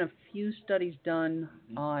have been a few studies done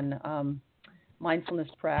on mindfulness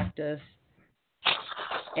practice,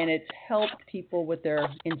 and it's helped people with their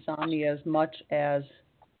insomnia as much as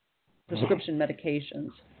prescription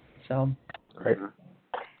medications. So. Great.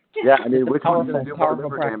 Yeah, I mean, which one's going to do more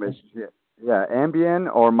liver damage? Yeah,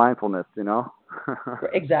 Ambien or mindfulness,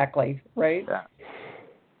 Exactly, right? Yeah.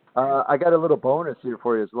 I got a little bonus here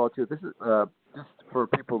for you as well, too. This is just for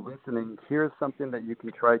people listening. Here's something that you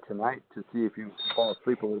can try tonight to see if you fall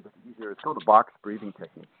asleep a little bit easier. It's called the box breathing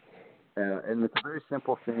technique. And it's a very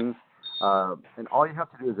simple thing. And all you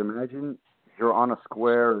have to do is imagine you're on a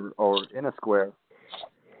square or in a square.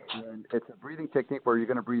 And it's a breathing technique where you're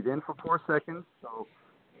going to breathe in for 4 seconds. So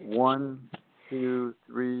 1, 2,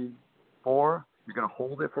 3, 4. You're going to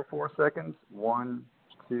hold it for 4 seconds. 1,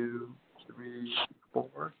 2, 3,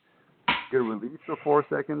 4. You're going to release for 4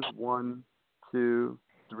 seconds. 1, 2,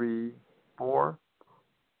 3, 4.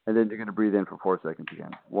 And then you're going to breathe in for 4 seconds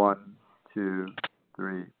again. 1, 2,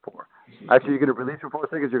 3, 4. Actually, you're going to release for 4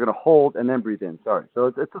 seconds. You're going to hold and then breathe in. Sorry. So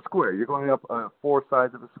it's a square. You're going up 4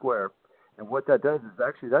 sides of a square. And what that does is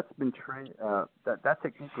actually that's been trained. That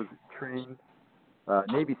technique was trained.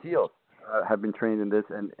 Navy SEALs have been trained in this,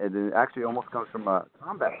 and it actually almost comes from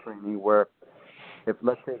combat training where if,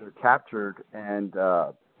 let's say, they're captured and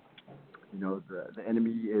the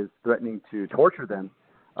enemy is threatening to torture them,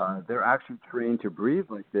 they're actually trained to breathe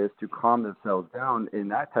like this to calm themselves down in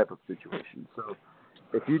that type of situation. So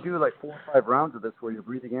if you do like 4 or 5 rounds of this where you're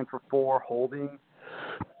breathing in for 4, holding,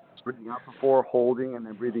 breathing out for 4, holding, and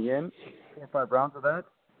then breathing in, 4 or 5 rounds of that,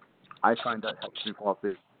 I find that helps me fall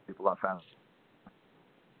asleep a lot faster.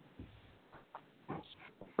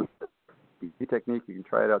 Technique, you can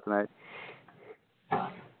try it out tonight.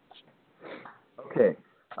 Okay,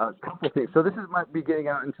 a couple of things. So this might be getting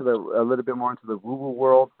out into a little bit more into the woo-woo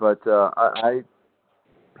world, but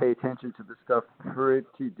pay attention to this stuff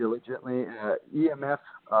pretty diligently. EMF,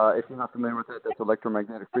 if you're not familiar with it, that's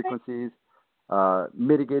electromagnetic frequencies.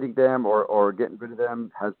 Mitigating them or getting rid of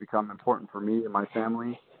them has become important for me and my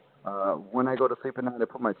family. When I go to sleep at night, I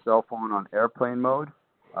put my cell phone on airplane mode.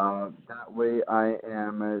 That way I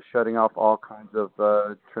am shutting off all kinds of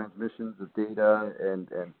transmissions of data and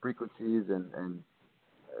frequencies and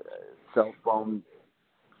cell phone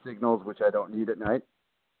signals, which I don't need at night.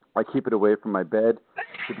 I keep it away from my bed.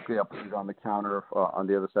 Typically, I'll put it on the counter on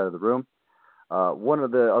the other side of the room. One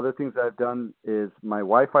of the other things I've done is my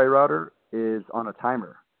Wi-Fi router is on a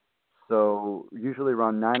timer. So usually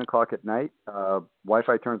around 9 o'clock at night,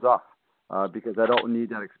 Wi-Fi turns off because I don't need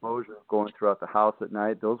that exposure going throughout the house at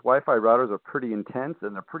night. Those Wi-Fi routers are pretty intense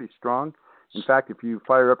and they're pretty strong. In fact, if you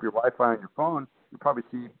fire up your Wi-Fi on your phone, you probably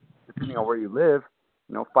see, depending on where you live,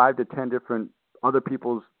 5 to 10 different other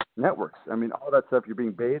people's networks. I mean, all that stuff you're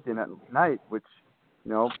being bathed in at night, which,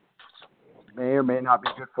 may or may not be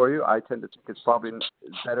good for you. I tend to think it's probably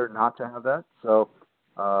better not to have that. So,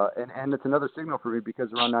 and it's another signal for me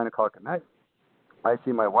because around 9 o'clock at night, I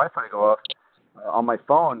see my Wi-Fi go off. On my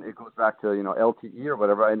phone, it goes back to, LTE or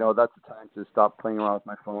whatever. I know that's the time to stop playing around with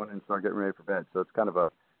my phone and start getting ready for bed. So it's kind of a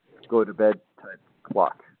go to bed type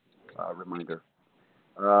clock reminder.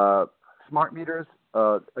 Smart meters.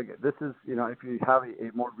 Again, this is, if you have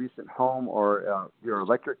a more recent home or your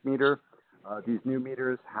electric meter, these new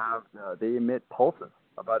meters have, they emit pulses.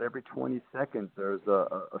 About every 20 seconds, there's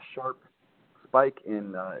a sharp spike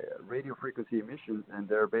in radio frequency emissions, and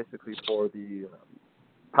they're basically for the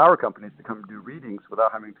power companies to come do readings without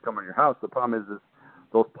having to come on your house. The problem is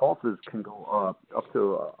those pulses can go up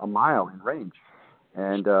to a mile in range.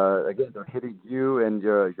 And again, they're hitting you and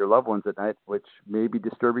your loved ones at night, which may be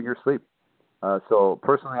disturbing your sleep. So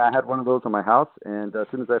personally, I had one of those in my house, and as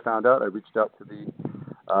soon as I found out, I reached out to the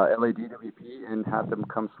LADWP and had them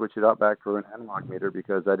come switch it out back for an analog meter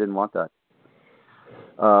because I didn't want that.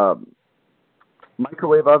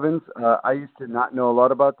 Microwave ovens, I used to not know a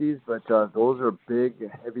lot about these, but those are big,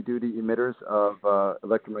 heavy-duty emitters of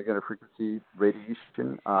electromagnetic frequency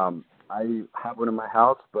radiation. I have one in my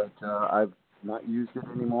house, but I've not used it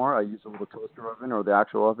anymore. I use a little toaster oven or the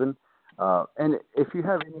actual oven. And if you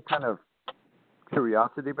have any kind of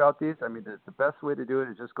curiosity about these, I mean, the best way to do it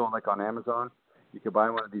is just go on Amazon. You can buy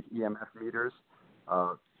one of these EMF meters.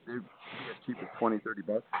 They're as cheap as $20,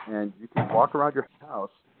 $30, and you can walk around your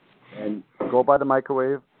house and go by the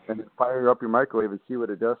microwave and then fire up your microwave and see what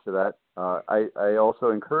it does to that. I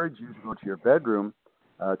also encourage you to go to your bedroom,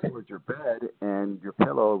 towards your bed and your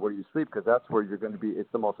pillow where you sleep, because that's where you're going to be.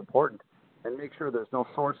 It's the most important. And make sure there's no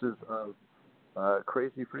sources of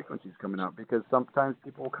crazy frequencies coming out, because sometimes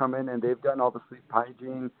people will come in and they've done all the sleep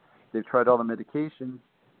hygiene, they've tried all the medications,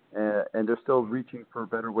 and they're still reaching for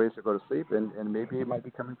better ways to go to sleep, and maybe it might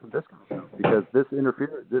be coming from this kind of stuff, because this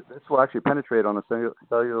will actually penetrate on a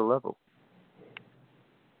cellular level.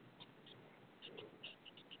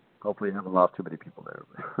 Hopefully you haven't lost too many people there.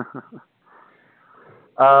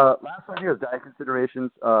 Last one here is diet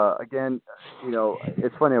considerations. Again,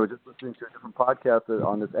 it's funny. I was just listening to a different podcast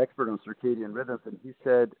on this expert on circadian rhythms, and he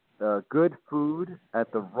said good food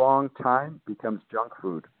at the wrong time becomes junk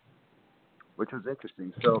food, which was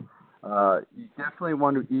interesting. So you definitely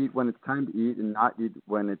want to eat when it's time to eat and not eat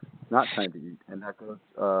when it's not time to eat. And that goes,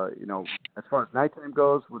 as far as nighttime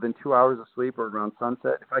goes, within 2 hours of sleep or around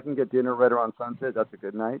sunset. If I can get dinner right around sunset, that's a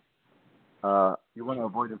good night. You want to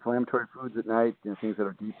avoid inflammatory foods at night, things that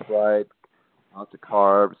are deep fried, lots of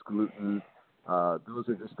carbs, gluten. Those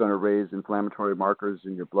are just going to raise inflammatory markers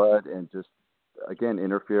in your blood and just, again,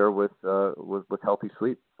 interfere with healthy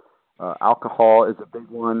sleep. Alcohol is a big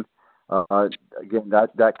one. Again,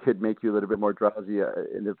 that could make you a little bit more drowsy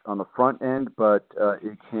on the front end, but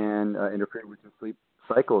it can interfere with your sleep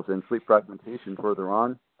cycles and sleep fragmentation further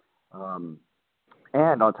on.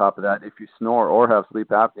 And on top of that, if you snore or have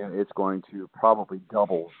sleep apnea, it's going to probably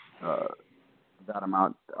double that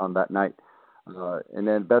amount on that night. And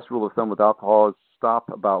then best rule of thumb with alcohol is stop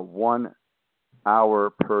about 1 hour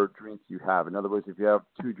per drink you have. In other words, if you have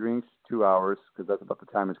 2 drinks, 2 hours, because that's about the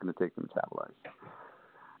time it's going to take to metabolize.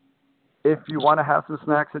 If you want to have some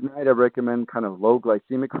snacks at night, I recommend kind of low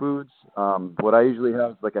glycemic foods. What I usually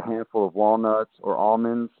have is like a handful of walnuts or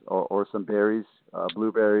almonds or some berries,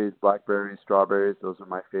 blueberries, blackberries, strawberries. Those are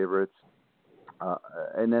my favorites.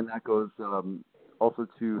 And then that goes also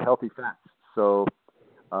to healthy fats. So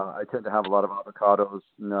I tend to have a lot of avocados,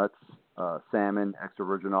 nuts, salmon, extra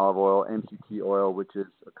virgin olive oil, MCT oil, which is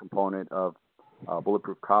a component of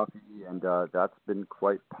bulletproof coffee, and that's been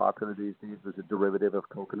quite popular these days as a derivative of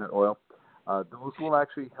coconut oil. Those will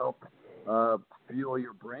actually help fuel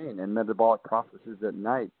your brain and metabolic processes at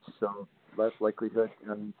night. So less likelihood,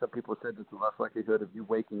 some people said there's less likelihood of you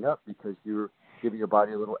waking up because you're giving your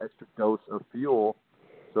body a little extra dose of fuel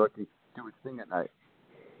so it can do its thing at night.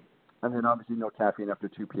 And then obviously no caffeine after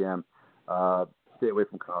 2 p.m. Stay away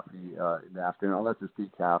from coffee in the afternoon, unless it's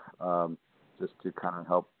decaf, just to kind of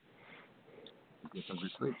help get some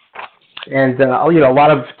good sleep. And a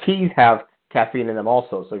lot of teas have caffeine in them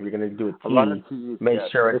also. So if you're going to do a tea, A lot of teas, make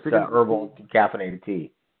yes. sure If it's you're gonna herbal decaffeinated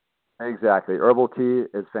tea. Exactly. Herbal tea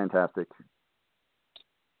is fantastic.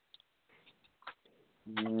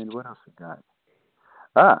 And what else we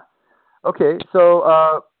got? Okay.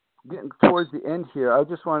 So getting towards the end here, I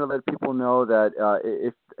just want to let people know that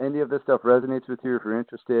if any of this stuff resonates with you, if you're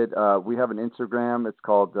interested, we have an Instagram. It's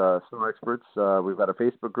called Snore Experts. We've got a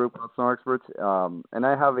Facebook group called Snore Experts. And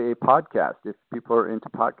I have a podcast. If people are into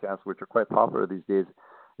podcasts, which are quite popular these days,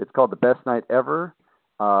 it's called The Best Night Ever.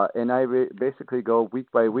 And I basically go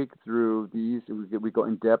week by week through these. We go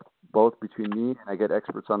in depth both between me and I get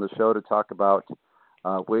experts on the show to talk about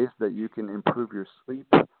ways that you can improve your sleep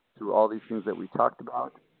through all these things that we talked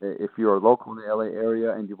about. If you're local in the LA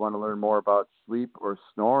area and you want to learn more about sleep or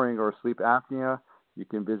snoring or sleep apnea, you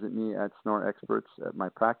can visit me at Snore Experts at my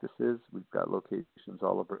practices. We've got locations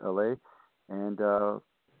all over LA. And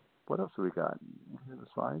what else have we got? Here are the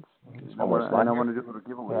slides. One more slide. And I want to do a little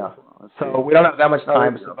giveaway. Yeah. So we don't have that much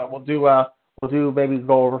time, but we'll do maybe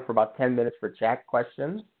go over for about 10 minutes for chat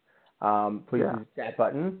questions. Please use the chat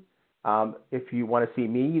button. If you want to see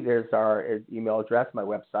me, there's our email address, my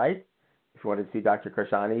website. If you want to see Dr.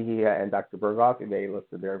 Khorsandi and Dr. Burggraaff, they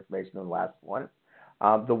listed their information on the last one.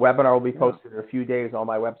 The webinar will be posted in a few days on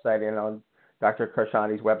my website and on Dr.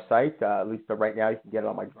 Khorshandi's website. At least right now, you can get it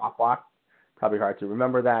on my Dropbox. Probably hard to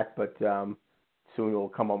remember that, but soon it will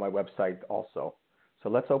come on my website also. So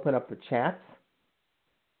let's open up the chat.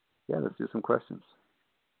 Yeah, let's do some questions.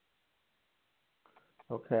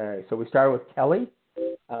 Okay, so we started with Kelly.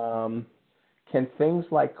 Can things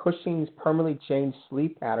like Cushing's permanently change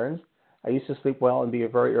sleep patterns? I used to sleep well and be a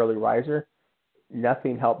very early riser.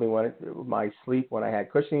 Nothing helped me my sleep when I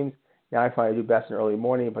had Cushing's. Now I find I do best in early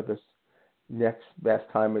morning, but this next best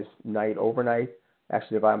time is night, overnight.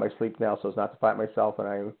 Actually divide my sleep now so as not to fight myself, and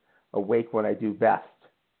I'm awake when I do best.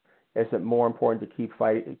 Is it more important to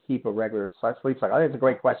keep a regular sleep cycle? I think it's a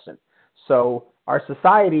great question. So our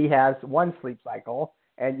society has one sleep cycle,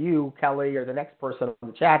 and you, Kelly, or the next person on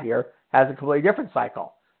the chat here has a completely different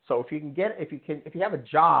cycle. So if you have a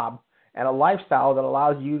job and a lifestyle that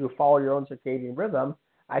allows you to follow your own circadian rhythm,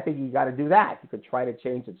 I think you got to do that. You could try to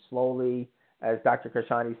change it slowly. As Dr.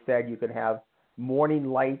 Khorsandi said, you could have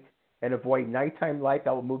morning light and avoid nighttime light.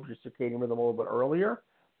 That will move your circadian rhythm a little bit earlier.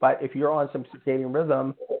 But if you're on some circadian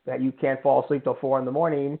rhythm that you can't fall asleep till 4 in the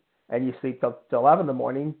morning and you sleep till 11 in the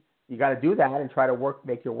morning, you got to do that and try to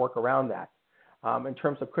make your work around that. In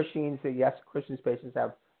terms of Cushing's, yes, Cushing's patients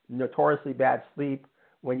have notoriously bad sleep.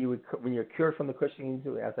 When you're cured from the Cushing's,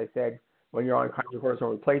 as I said, when you're on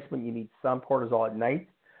hydrocortisone replacement, you need some cortisol at night.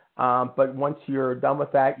 But once you're done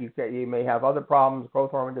with that, you may have other problems,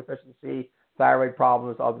 growth hormone deficiency, thyroid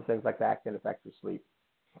problems, other things like that can affect your sleep.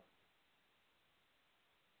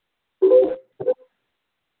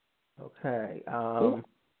 Okay.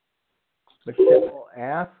 Michelle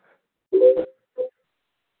asks,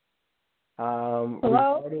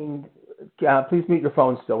 regarding, please mute your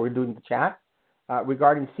phone still. We're doing the chat.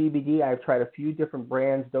 Regarding CBD, I've tried a few different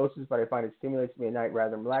brands, doses, but I find it stimulates me at night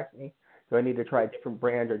rather than relaxing me. Do I need to try a different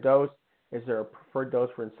brand or dose? Is there a preferred dose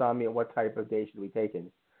for insomnia? What type of day should be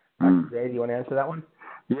taken? Jay, do you want to answer that one?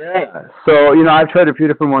 Yeah. So, I've tried a few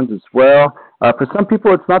different ones as well. For some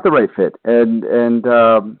people, it's not the right fit, and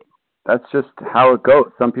that's just how it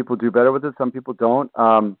goes. Some people do better with it. Some people don't.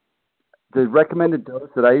 The recommended dose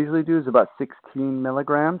that I usually do is about 16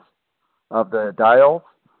 milligrams of the dial.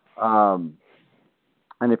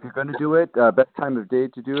 And if you're going to do it, best time of day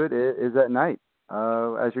to do it is at night,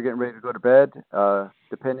 as you're getting ready to go to bed,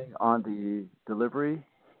 depending on the delivery.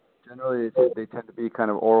 Generally, they tend to be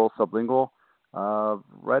kind of oral, sublingual,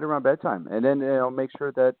 right around bedtime. And then make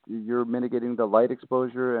sure that you're mitigating the light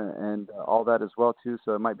exposure and all that as well, too.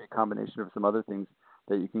 So it might be a combination of some other things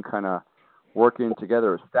that you can kind of work in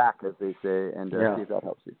together, or stack, as they say, and see if that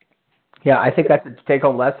helps you. Yeah, I think that's the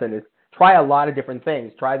take-home lesson is try a lot of different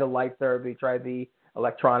things. Try the light therapy, try the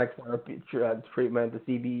electronic therapy treatment, the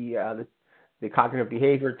CB, the cognitive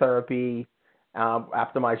behavior therapy,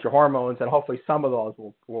 optimize your hormones, and hopefully some of those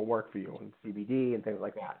will work for you, and CBD and things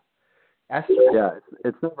like that. Esther,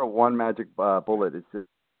 it's never one magic bullet.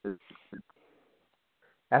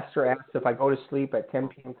 Esther asks, if I go to sleep at 10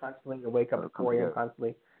 p.m. constantly and wake up at 4 a.m.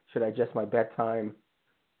 constantly, should I adjust my bedtime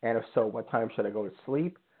And if so, what time should I go to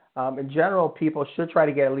sleep? In general, people should try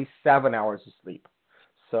to get at least 7 hours of sleep.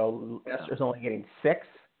 So Esther's only getting 6.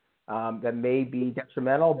 That may be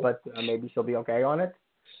detrimental, but maybe she'll be okay on it.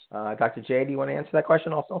 Dr. Jay, do you want to answer that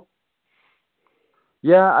question also?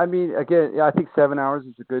 Yeah, I mean, again, yeah, I think 7 hours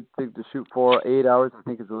is a good thing to shoot for. 8 hours, I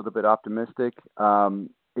think, is a little bit optimistic. Well,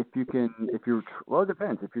 it depends. If you're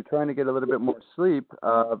trying to get a little bit more sleep,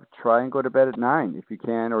 try and go to bed at 9 if you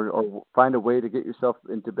can, or find a way to get yourself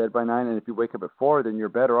into bed by 9. And if you wake up at 4, then you're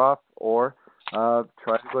better off. Or try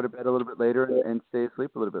to go to bed a little bit later and stay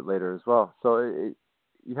asleep a little bit later as well. So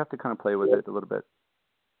you have to kind of play with it a little bit.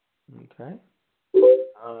 Okay.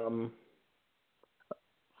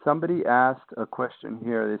 Somebody asked a question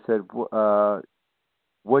here. They said,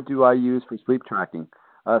 what do I use for sleep tracking?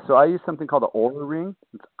 So I use something called the Oura ring.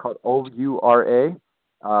 It's called Oura.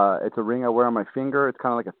 It's a ring I wear on my finger. It's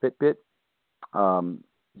kind of like a Fitbit.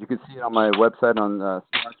 You can see it on my website on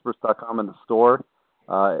snoreexperts.com in the store.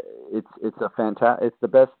 It's the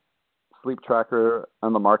best sleep tracker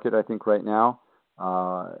on the market, I think, right now.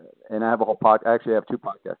 And I have a whole actually I have 2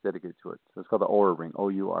 podcasts dedicated to it. So it's called the Oura ring,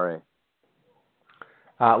 Oura.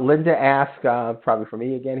 Linda asked, probably for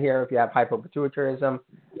me again here, if you have hypopituitarism,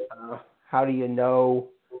 how do you know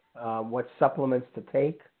what supplements to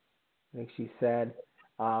take? I think she said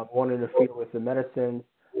wanting to feel with the medicines,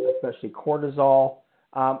 especially cortisol.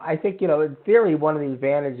 I think, in theory, one of the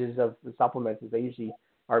advantages of the supplements is they usually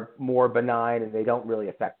are more benign and they don't really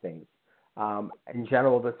affect things. In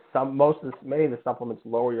general, many of the supplements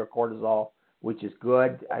lower your cortisol, which is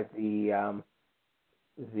good.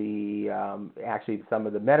 Actually, some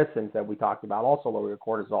of the medicines that we talked about also lower your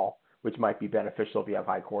cortisol, which might be beneficial if you have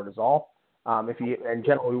high cortisol. In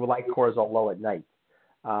general, we would like cortisol low at night.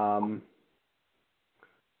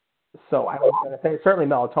 So I would say certainly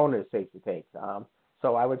melatonin is safe to take.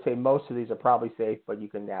 So I would say most of these are probably safe, but you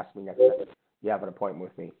can ask me next time if you have an appointment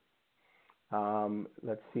with me.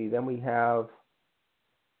 Let's see. Then we have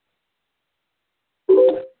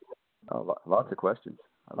lots of questions.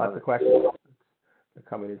 Lots of questions. They're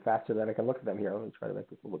coming in faster than I can look at them here. Let me try to make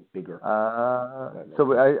this a little bigger.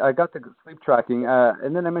 So I got the sleep tracking,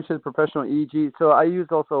 and then I mentioned professional EEG. So I use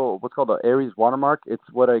also what's called the Aries watermark. It's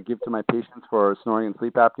what I give to my patients for snoring and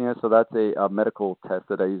sleep apnea. So that's a medical test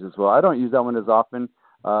that I use as well. I don't use that one as often.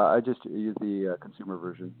 I just use the consumer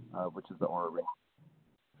version, which is the Oura ring.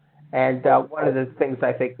 And one of the things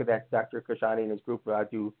I think that Dr. Khorsandi and his group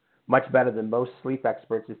do much better than most sleep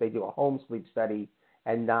experts is they do a home sleep study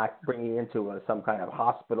and not bringing you into some kind of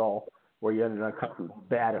hospital where you're in an uncomfortable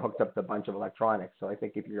bed and hooked up to a bunch of electronics. So I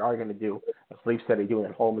think if you are going to do a sleep study, doing it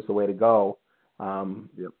at home is the way to go.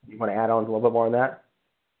 You want to add on a little bit more on that?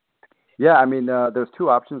 Yeah, I mean, there's 2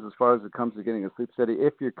 options as far as it comes to getting a sleep study.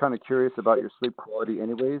 If you're kind of curious about your sleep quality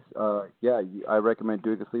anyways, I recommend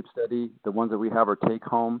doing a sleep study. The ones that we have are take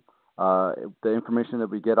home. The information that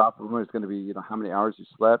we get off of them is going to be, how many hours you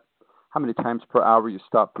slept, how many times per hour you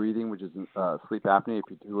stop breathing, which is sleep apnea if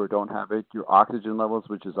you do or don't have it, your oxygen levels,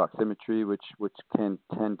 which is oximetry, which can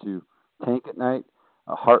tend to tank at night,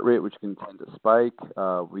 heart rate, which can tend to spike.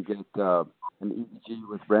 We get an EEG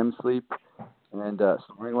with REM sleep, and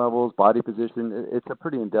snoring levels, body position. It's a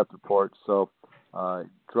pretty in-depth report, so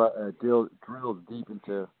drill deep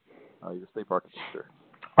into your sleep architecture.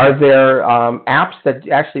 Are there apps that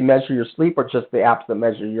actually measure your sleep, or just the apps that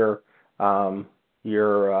measure your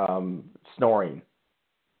snoring?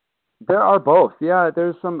 There are both. Yeah,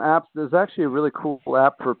 there's some apps. There's actually a really cool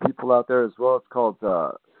app for people out there as well. It's called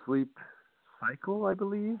Sleep Cycle, I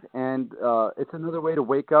believe, and it's another way to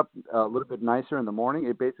wake up a little bit nicer in the morning.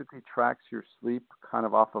 It basically tracks your sleep kind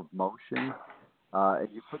of off of motion. If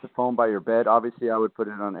you put the phone by your bed, obviously I would put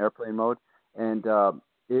it on airplane mode, and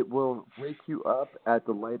it will wake you up at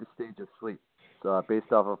the lightest stage of sleep,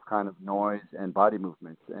 based off of kind of noise and body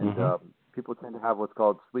movements. And people tend to have what's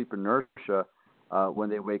called sleep inertia when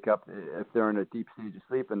they wake up. If they're in a deep stage of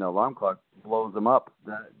sleep and the alarm clock blows them up,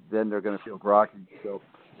 then they're going to feel groggy. So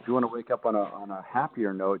if you want to wake up on a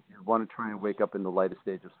happier note, you want to try and wake up in the lightest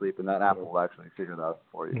stage of sleep, and that app will actually figure that out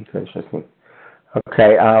for you. Interesting.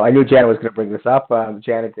 Okay, I knew Janet was going to bring this up.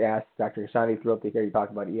 Janet asked Dr. Khorsandi, thrilled to hear you talk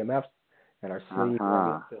about EMFs and our sleep.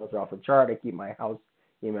 Sales are off the chart. I keep my house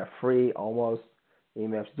EMF free, almost.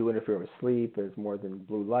 EMFs do interfere with sleep. There's more than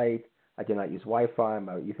blue light. I cannot use Wi-Fi.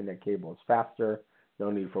 My Ethernet cable is faster. No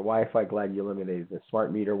need for Wi-Fi. Glad you eliminated the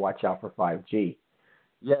smart meter. Watch out for 5G.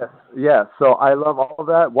 Yes, yeah. So I love all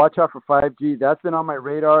that. Watch out for 5G. That's been on my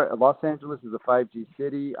radar. Los Angeles is a 5G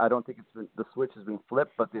city. I don't think the switch has been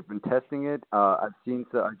flipped, but they've been testing it. I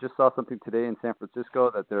just saw something today in San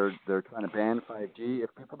Francisco that they're trying to ban 5G.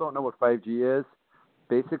 If people don't know what 5G is,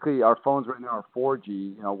 basically our phones right now are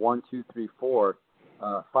 4G, 1, 2, 3, 4.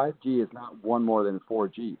 5G is not one more than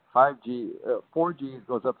 4G. 4G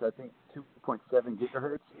goes up to, I think, 2.7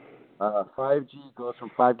 gigahertz. 5G goes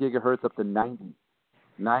from 5 gigahertz up to 90.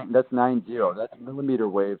 That's 90. That's millimeter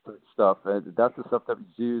wave stuff. That's the stuff that was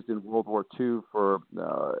used in World War II for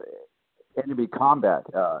enemy combat,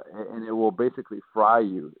 and it will basically fry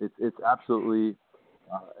you. It's absolutely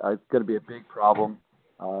it's going to be a big problem.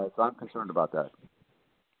 So I'm concerned about that.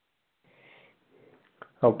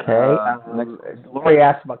 Okay. Lori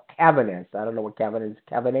asked about Cavanase. I don't know what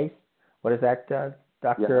Cavanase. What is that,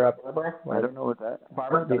 Dr. Barbara? I don't know what that.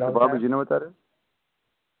 Barbara, do you know what that is?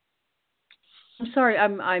 I'm sorry,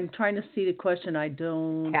 I'm trying to see the question. I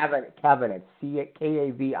don't. Cavanase.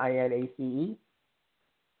 Kavinace.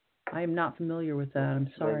 I am not familiar with that.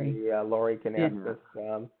 I'm sorry. Maybe Lori can ask us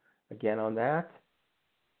again on that.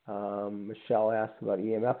 Michelle asked about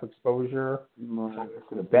EMF exposure in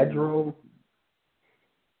the bedroom.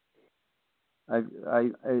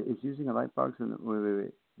 It's using a light box and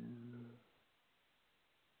wait.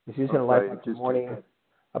 It's using a light box in the morning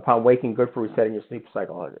upon waking, good for resetting your sleep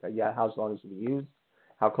cycle. Yeah, how long should it be used?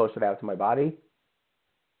 How close should I have to my body?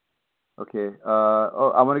 Okay.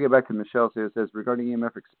 I want to get back to Michelle. So it says regarding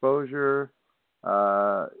EMF exposure,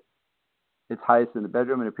 it's highest in the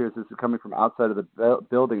bedroom. It appears this is coming from outside of the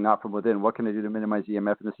building, not from within. What can I do to minimize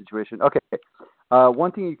EMF in this situation? Okay.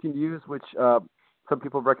 One thing you can use, which some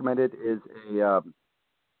people have recommended, is a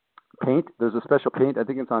paint. There's a special paint. I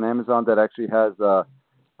think it's on Amazon that actually has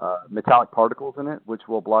metallic particles in it, which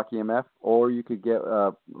will block EMF. Or you could get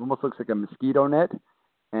almost looks like a mosquito net,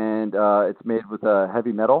 and it's made with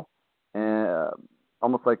heavy metal, and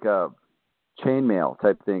almost like a chainmail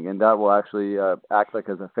type thing, and that will actually act like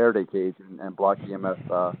as a Faraday cage and block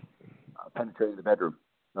EMF penetrating the bedroom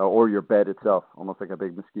or your bed itself, almost like a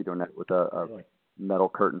big mosquito net with a metal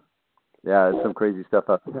curtain. Yeah, it's some crazy stuff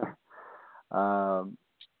out there.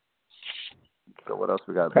 So what else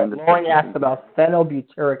we got? Okay. Lauren asked about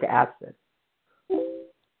phenylbutyric acid.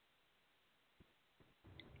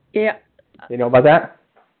 Yeah. You know about that?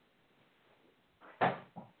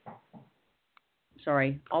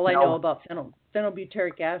 Sorry. All I know about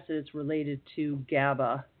phenylbutyric acid is related to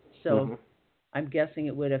GABA. So I'm guessing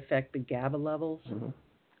it would affect the GABA levels.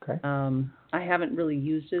 Okay. I haven't really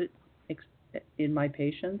used it in my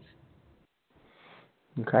patients.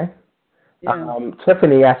 Okay. Yeah.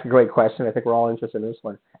 Tiffany asked a great question. I think we're all interested in this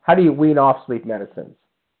one. How do you wean off sleep medicines?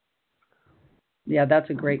 Yeah, that's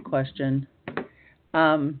a great question.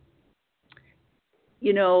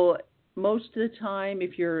 Most of the time,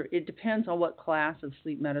 it depends on what class of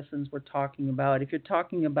sleep medicines we're talking about. If you're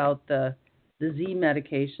talking about the Z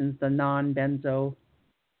medications, the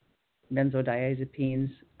benzodiazepines,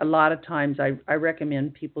 a lot of times I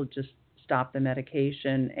recommend people just stop the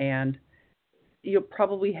medication, and you'll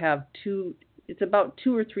probably have it's about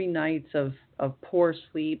 2 or 3 nights of poor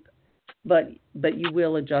sleep, but you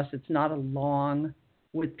will adjust. It's not a long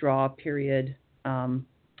withdrawal period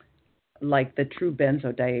like the true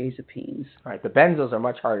benzodiazepines. Right, the benzos are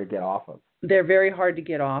much harder to get off of. They're very hard to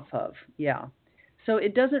get off of, yeah. So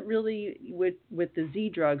it doesn't really, with the Z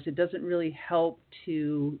drugs, it doesn't really help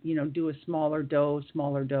to, do a smaller dose.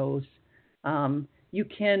 You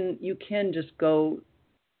can just go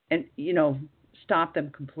and, stop them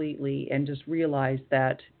completely and just realize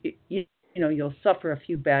that, you'll suffer a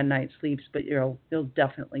few bad night sleeps, but you'll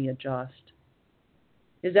definitely adjust.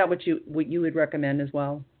 Is that what you would recommend as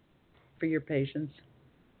well for your patients?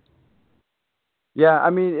 Yeah, I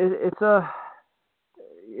mean, it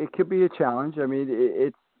could be a challenge. I mean,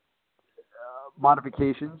 it's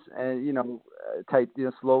modifications and,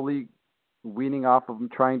 slowly weaning off of them,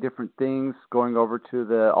 trying different things, going over to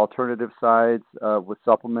the alternative sides with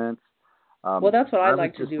supplements. Well, that's what I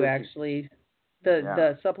like to do, actually.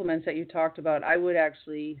 The supplements that you talked about, I would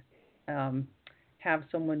actually have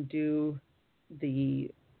someone do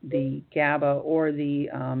the GABA or the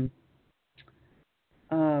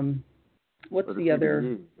what's the other?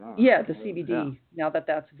 CBD. Yeah, the CBD. Yeah. Now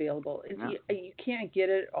that's available, Yeah. You can't get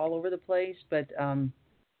it all over the place, but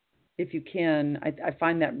if you can, I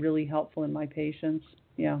find that really helpful in my patients.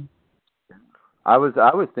 Yeah. I was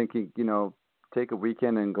thinking, take a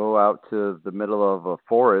weekend and go out to the middle of a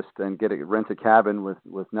forest and rent a cabin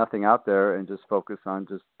with nothing out there and just focus on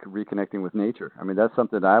just reconnecting with nature. I mean, that's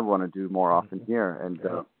something I want to do more often here, and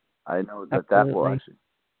I know that will actually.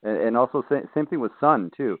 And also same thing with sun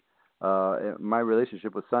too. My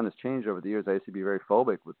relationship with sun has changed over the years. I used to be very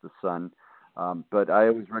phobic with the sun, but I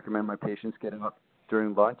always recommend my patients getting up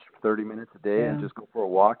during lunch, 30 minutes a day, and just go for a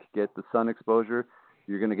walk, get the sun exposure.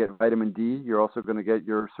 You're going to get vitamin D. You're also going to get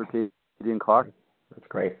your circadian clock That's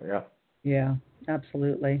great. Yeah. Yeah,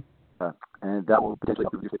 absolutely. And that will potentially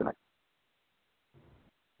help you sleep at night.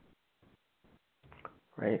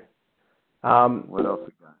 Great. What else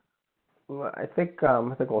we got? Well, I think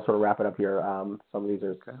we'll sort of wrap it up here. Some of these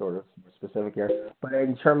are sort of specific here, but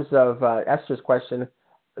in terms of Esther's question,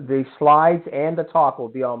 the slides and the talk will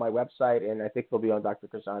be on my website, and I think they'll be on Dr.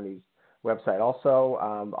 Khorsand's website also.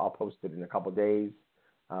 I'll post it in a couple of days.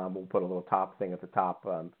 We'll put a little top thing at the top.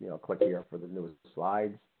 Click here for the newest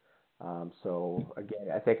slides. So again,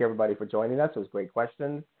 I thank everybody for joining us. It was great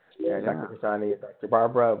questions. Dr. Khorsandi and Dr.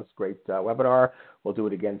 Barbara, it was a great webinar. We'll do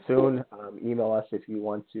it again soon. Email us if you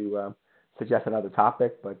want to suggest another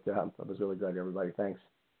topic, but it was really good, everybody. Thanks.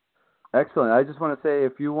 Excellent. I just want to say,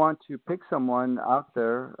 if you want to pick someone out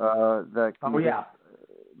there that can... Oh, yeah.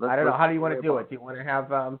 I don't know. How do you want to do it? Do you want to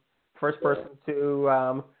have first person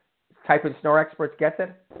to type in Snore Experts gets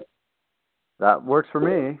it? That works for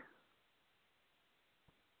me.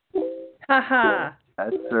 Haha.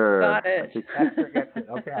 Esther. Got it. Esther gets it.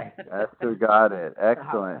 Okay. Esther got it.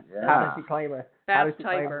 Excellent. How does she claim it? How does she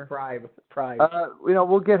claim typer. Pride?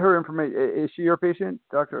 We'll get her information. Is she your patient,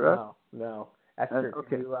 Dr. S? No. Esther, okay.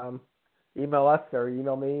 Can you email us or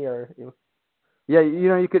email me or? Yeah,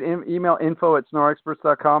 you could email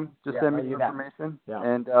info@snoreexperts.com. Just send me the that. information, yeah.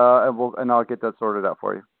 and I'll get that sorted out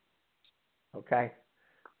for you. Okay.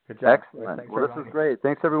 Good job. Excellent. Well, this was great.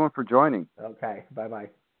 Thanks everyone for joining. Okay. Bye-bye.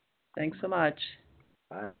 Thanks so much.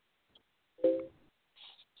 Bye.